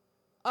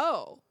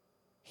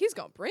 he's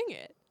gonna bring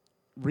it.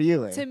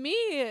 Really? To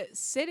me,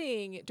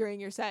 sitting during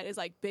your set is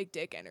like big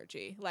dick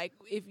energy. Like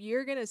if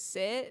you're gonna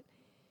sit,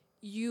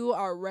 you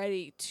are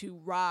ready to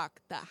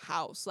rock the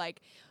house.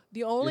 Like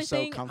the only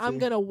thing I'm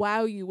gonna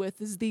wow you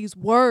with is these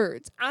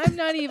words. I'm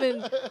not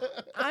even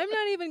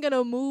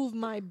gonna move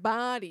my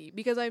body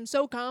because I'm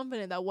so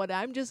confident that what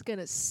I'm just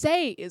gonna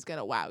say is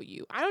gonna wow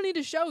you. I don't need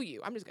to show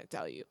you. I'm just gonna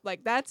tell you.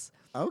 Like that's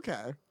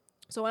okay.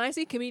 So when I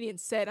see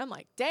comedians sit, I'm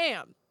like,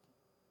 damn,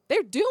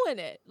 they're doing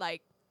it.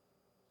 Like,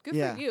 good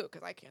for you,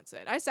 because I can't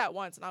sit. I sat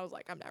once and I was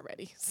like, I'm not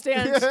ready.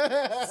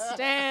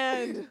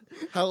 Stand.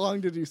 How long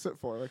did you sit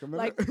for? Like a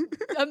minute? Like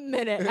a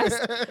minute.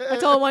 I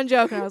told one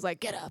joke and I was like,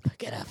 get up.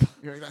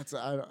 You're like,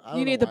 I don't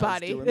you need know the why I was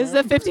body. doing This is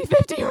that. a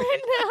 50-50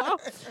 right now.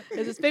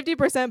 This is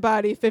 50%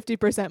 body,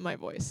 50% my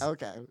voice.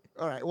 Okay.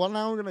 All right. Well,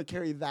 now I'm going to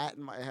carry that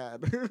in my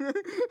head.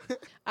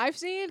 I've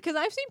seen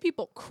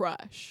people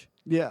crush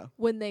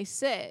when they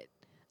sit.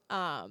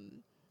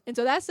 And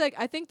so that's like,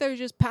 I think there's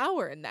just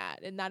power in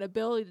that and that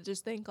ability to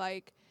just think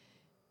like,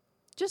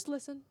 just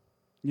listen.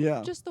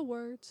 Yeah. Just the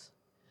words.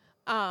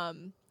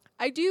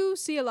 I do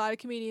see a lot of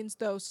comedians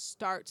though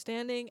start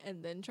standing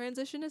and then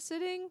transition to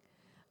sitting.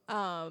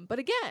 But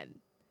again,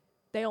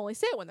 they only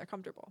sit when they're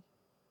comfortable.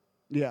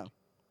 Yeah.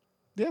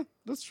 Yeah,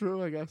 that's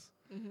true, I guess.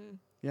 Mm-hmm.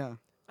 Yeah.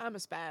 I'm a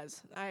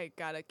spaz. I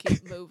gotta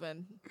keep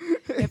moving.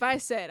 If I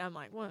sit, I'm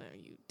like, what are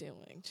you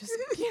doing? Just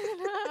get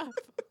up.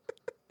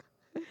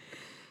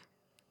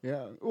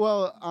 Yeah.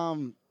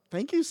 Well,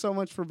 thank you so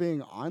much for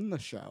being on the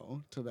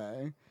show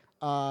today.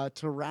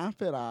 To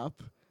wrap it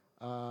up,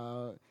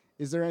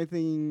 is there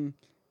anything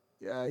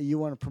you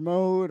want to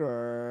promote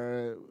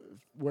or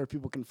where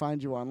people can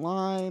find you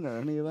online or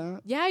any of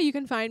that? Yeah, you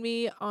can find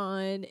me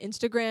on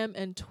Instagram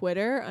and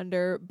Twitter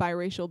under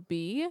Biracial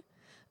B.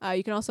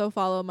 You can also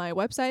follow my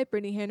website,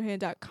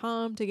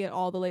 BrittanyHanrahan.com, to get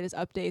all the latest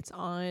updates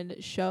on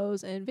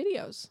shows and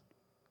videos.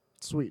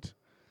 Sweet.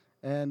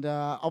 And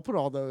I'll put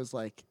all those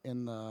like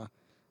in the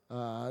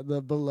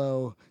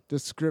below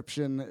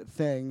description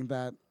thing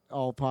that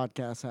all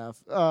podcasts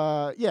have.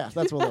 Yeah,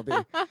 that's what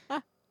they'll be.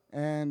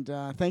 And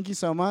thank you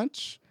so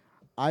much.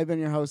 I've been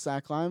your host,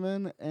 Zach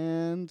Lyman,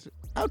 and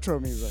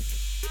outro music.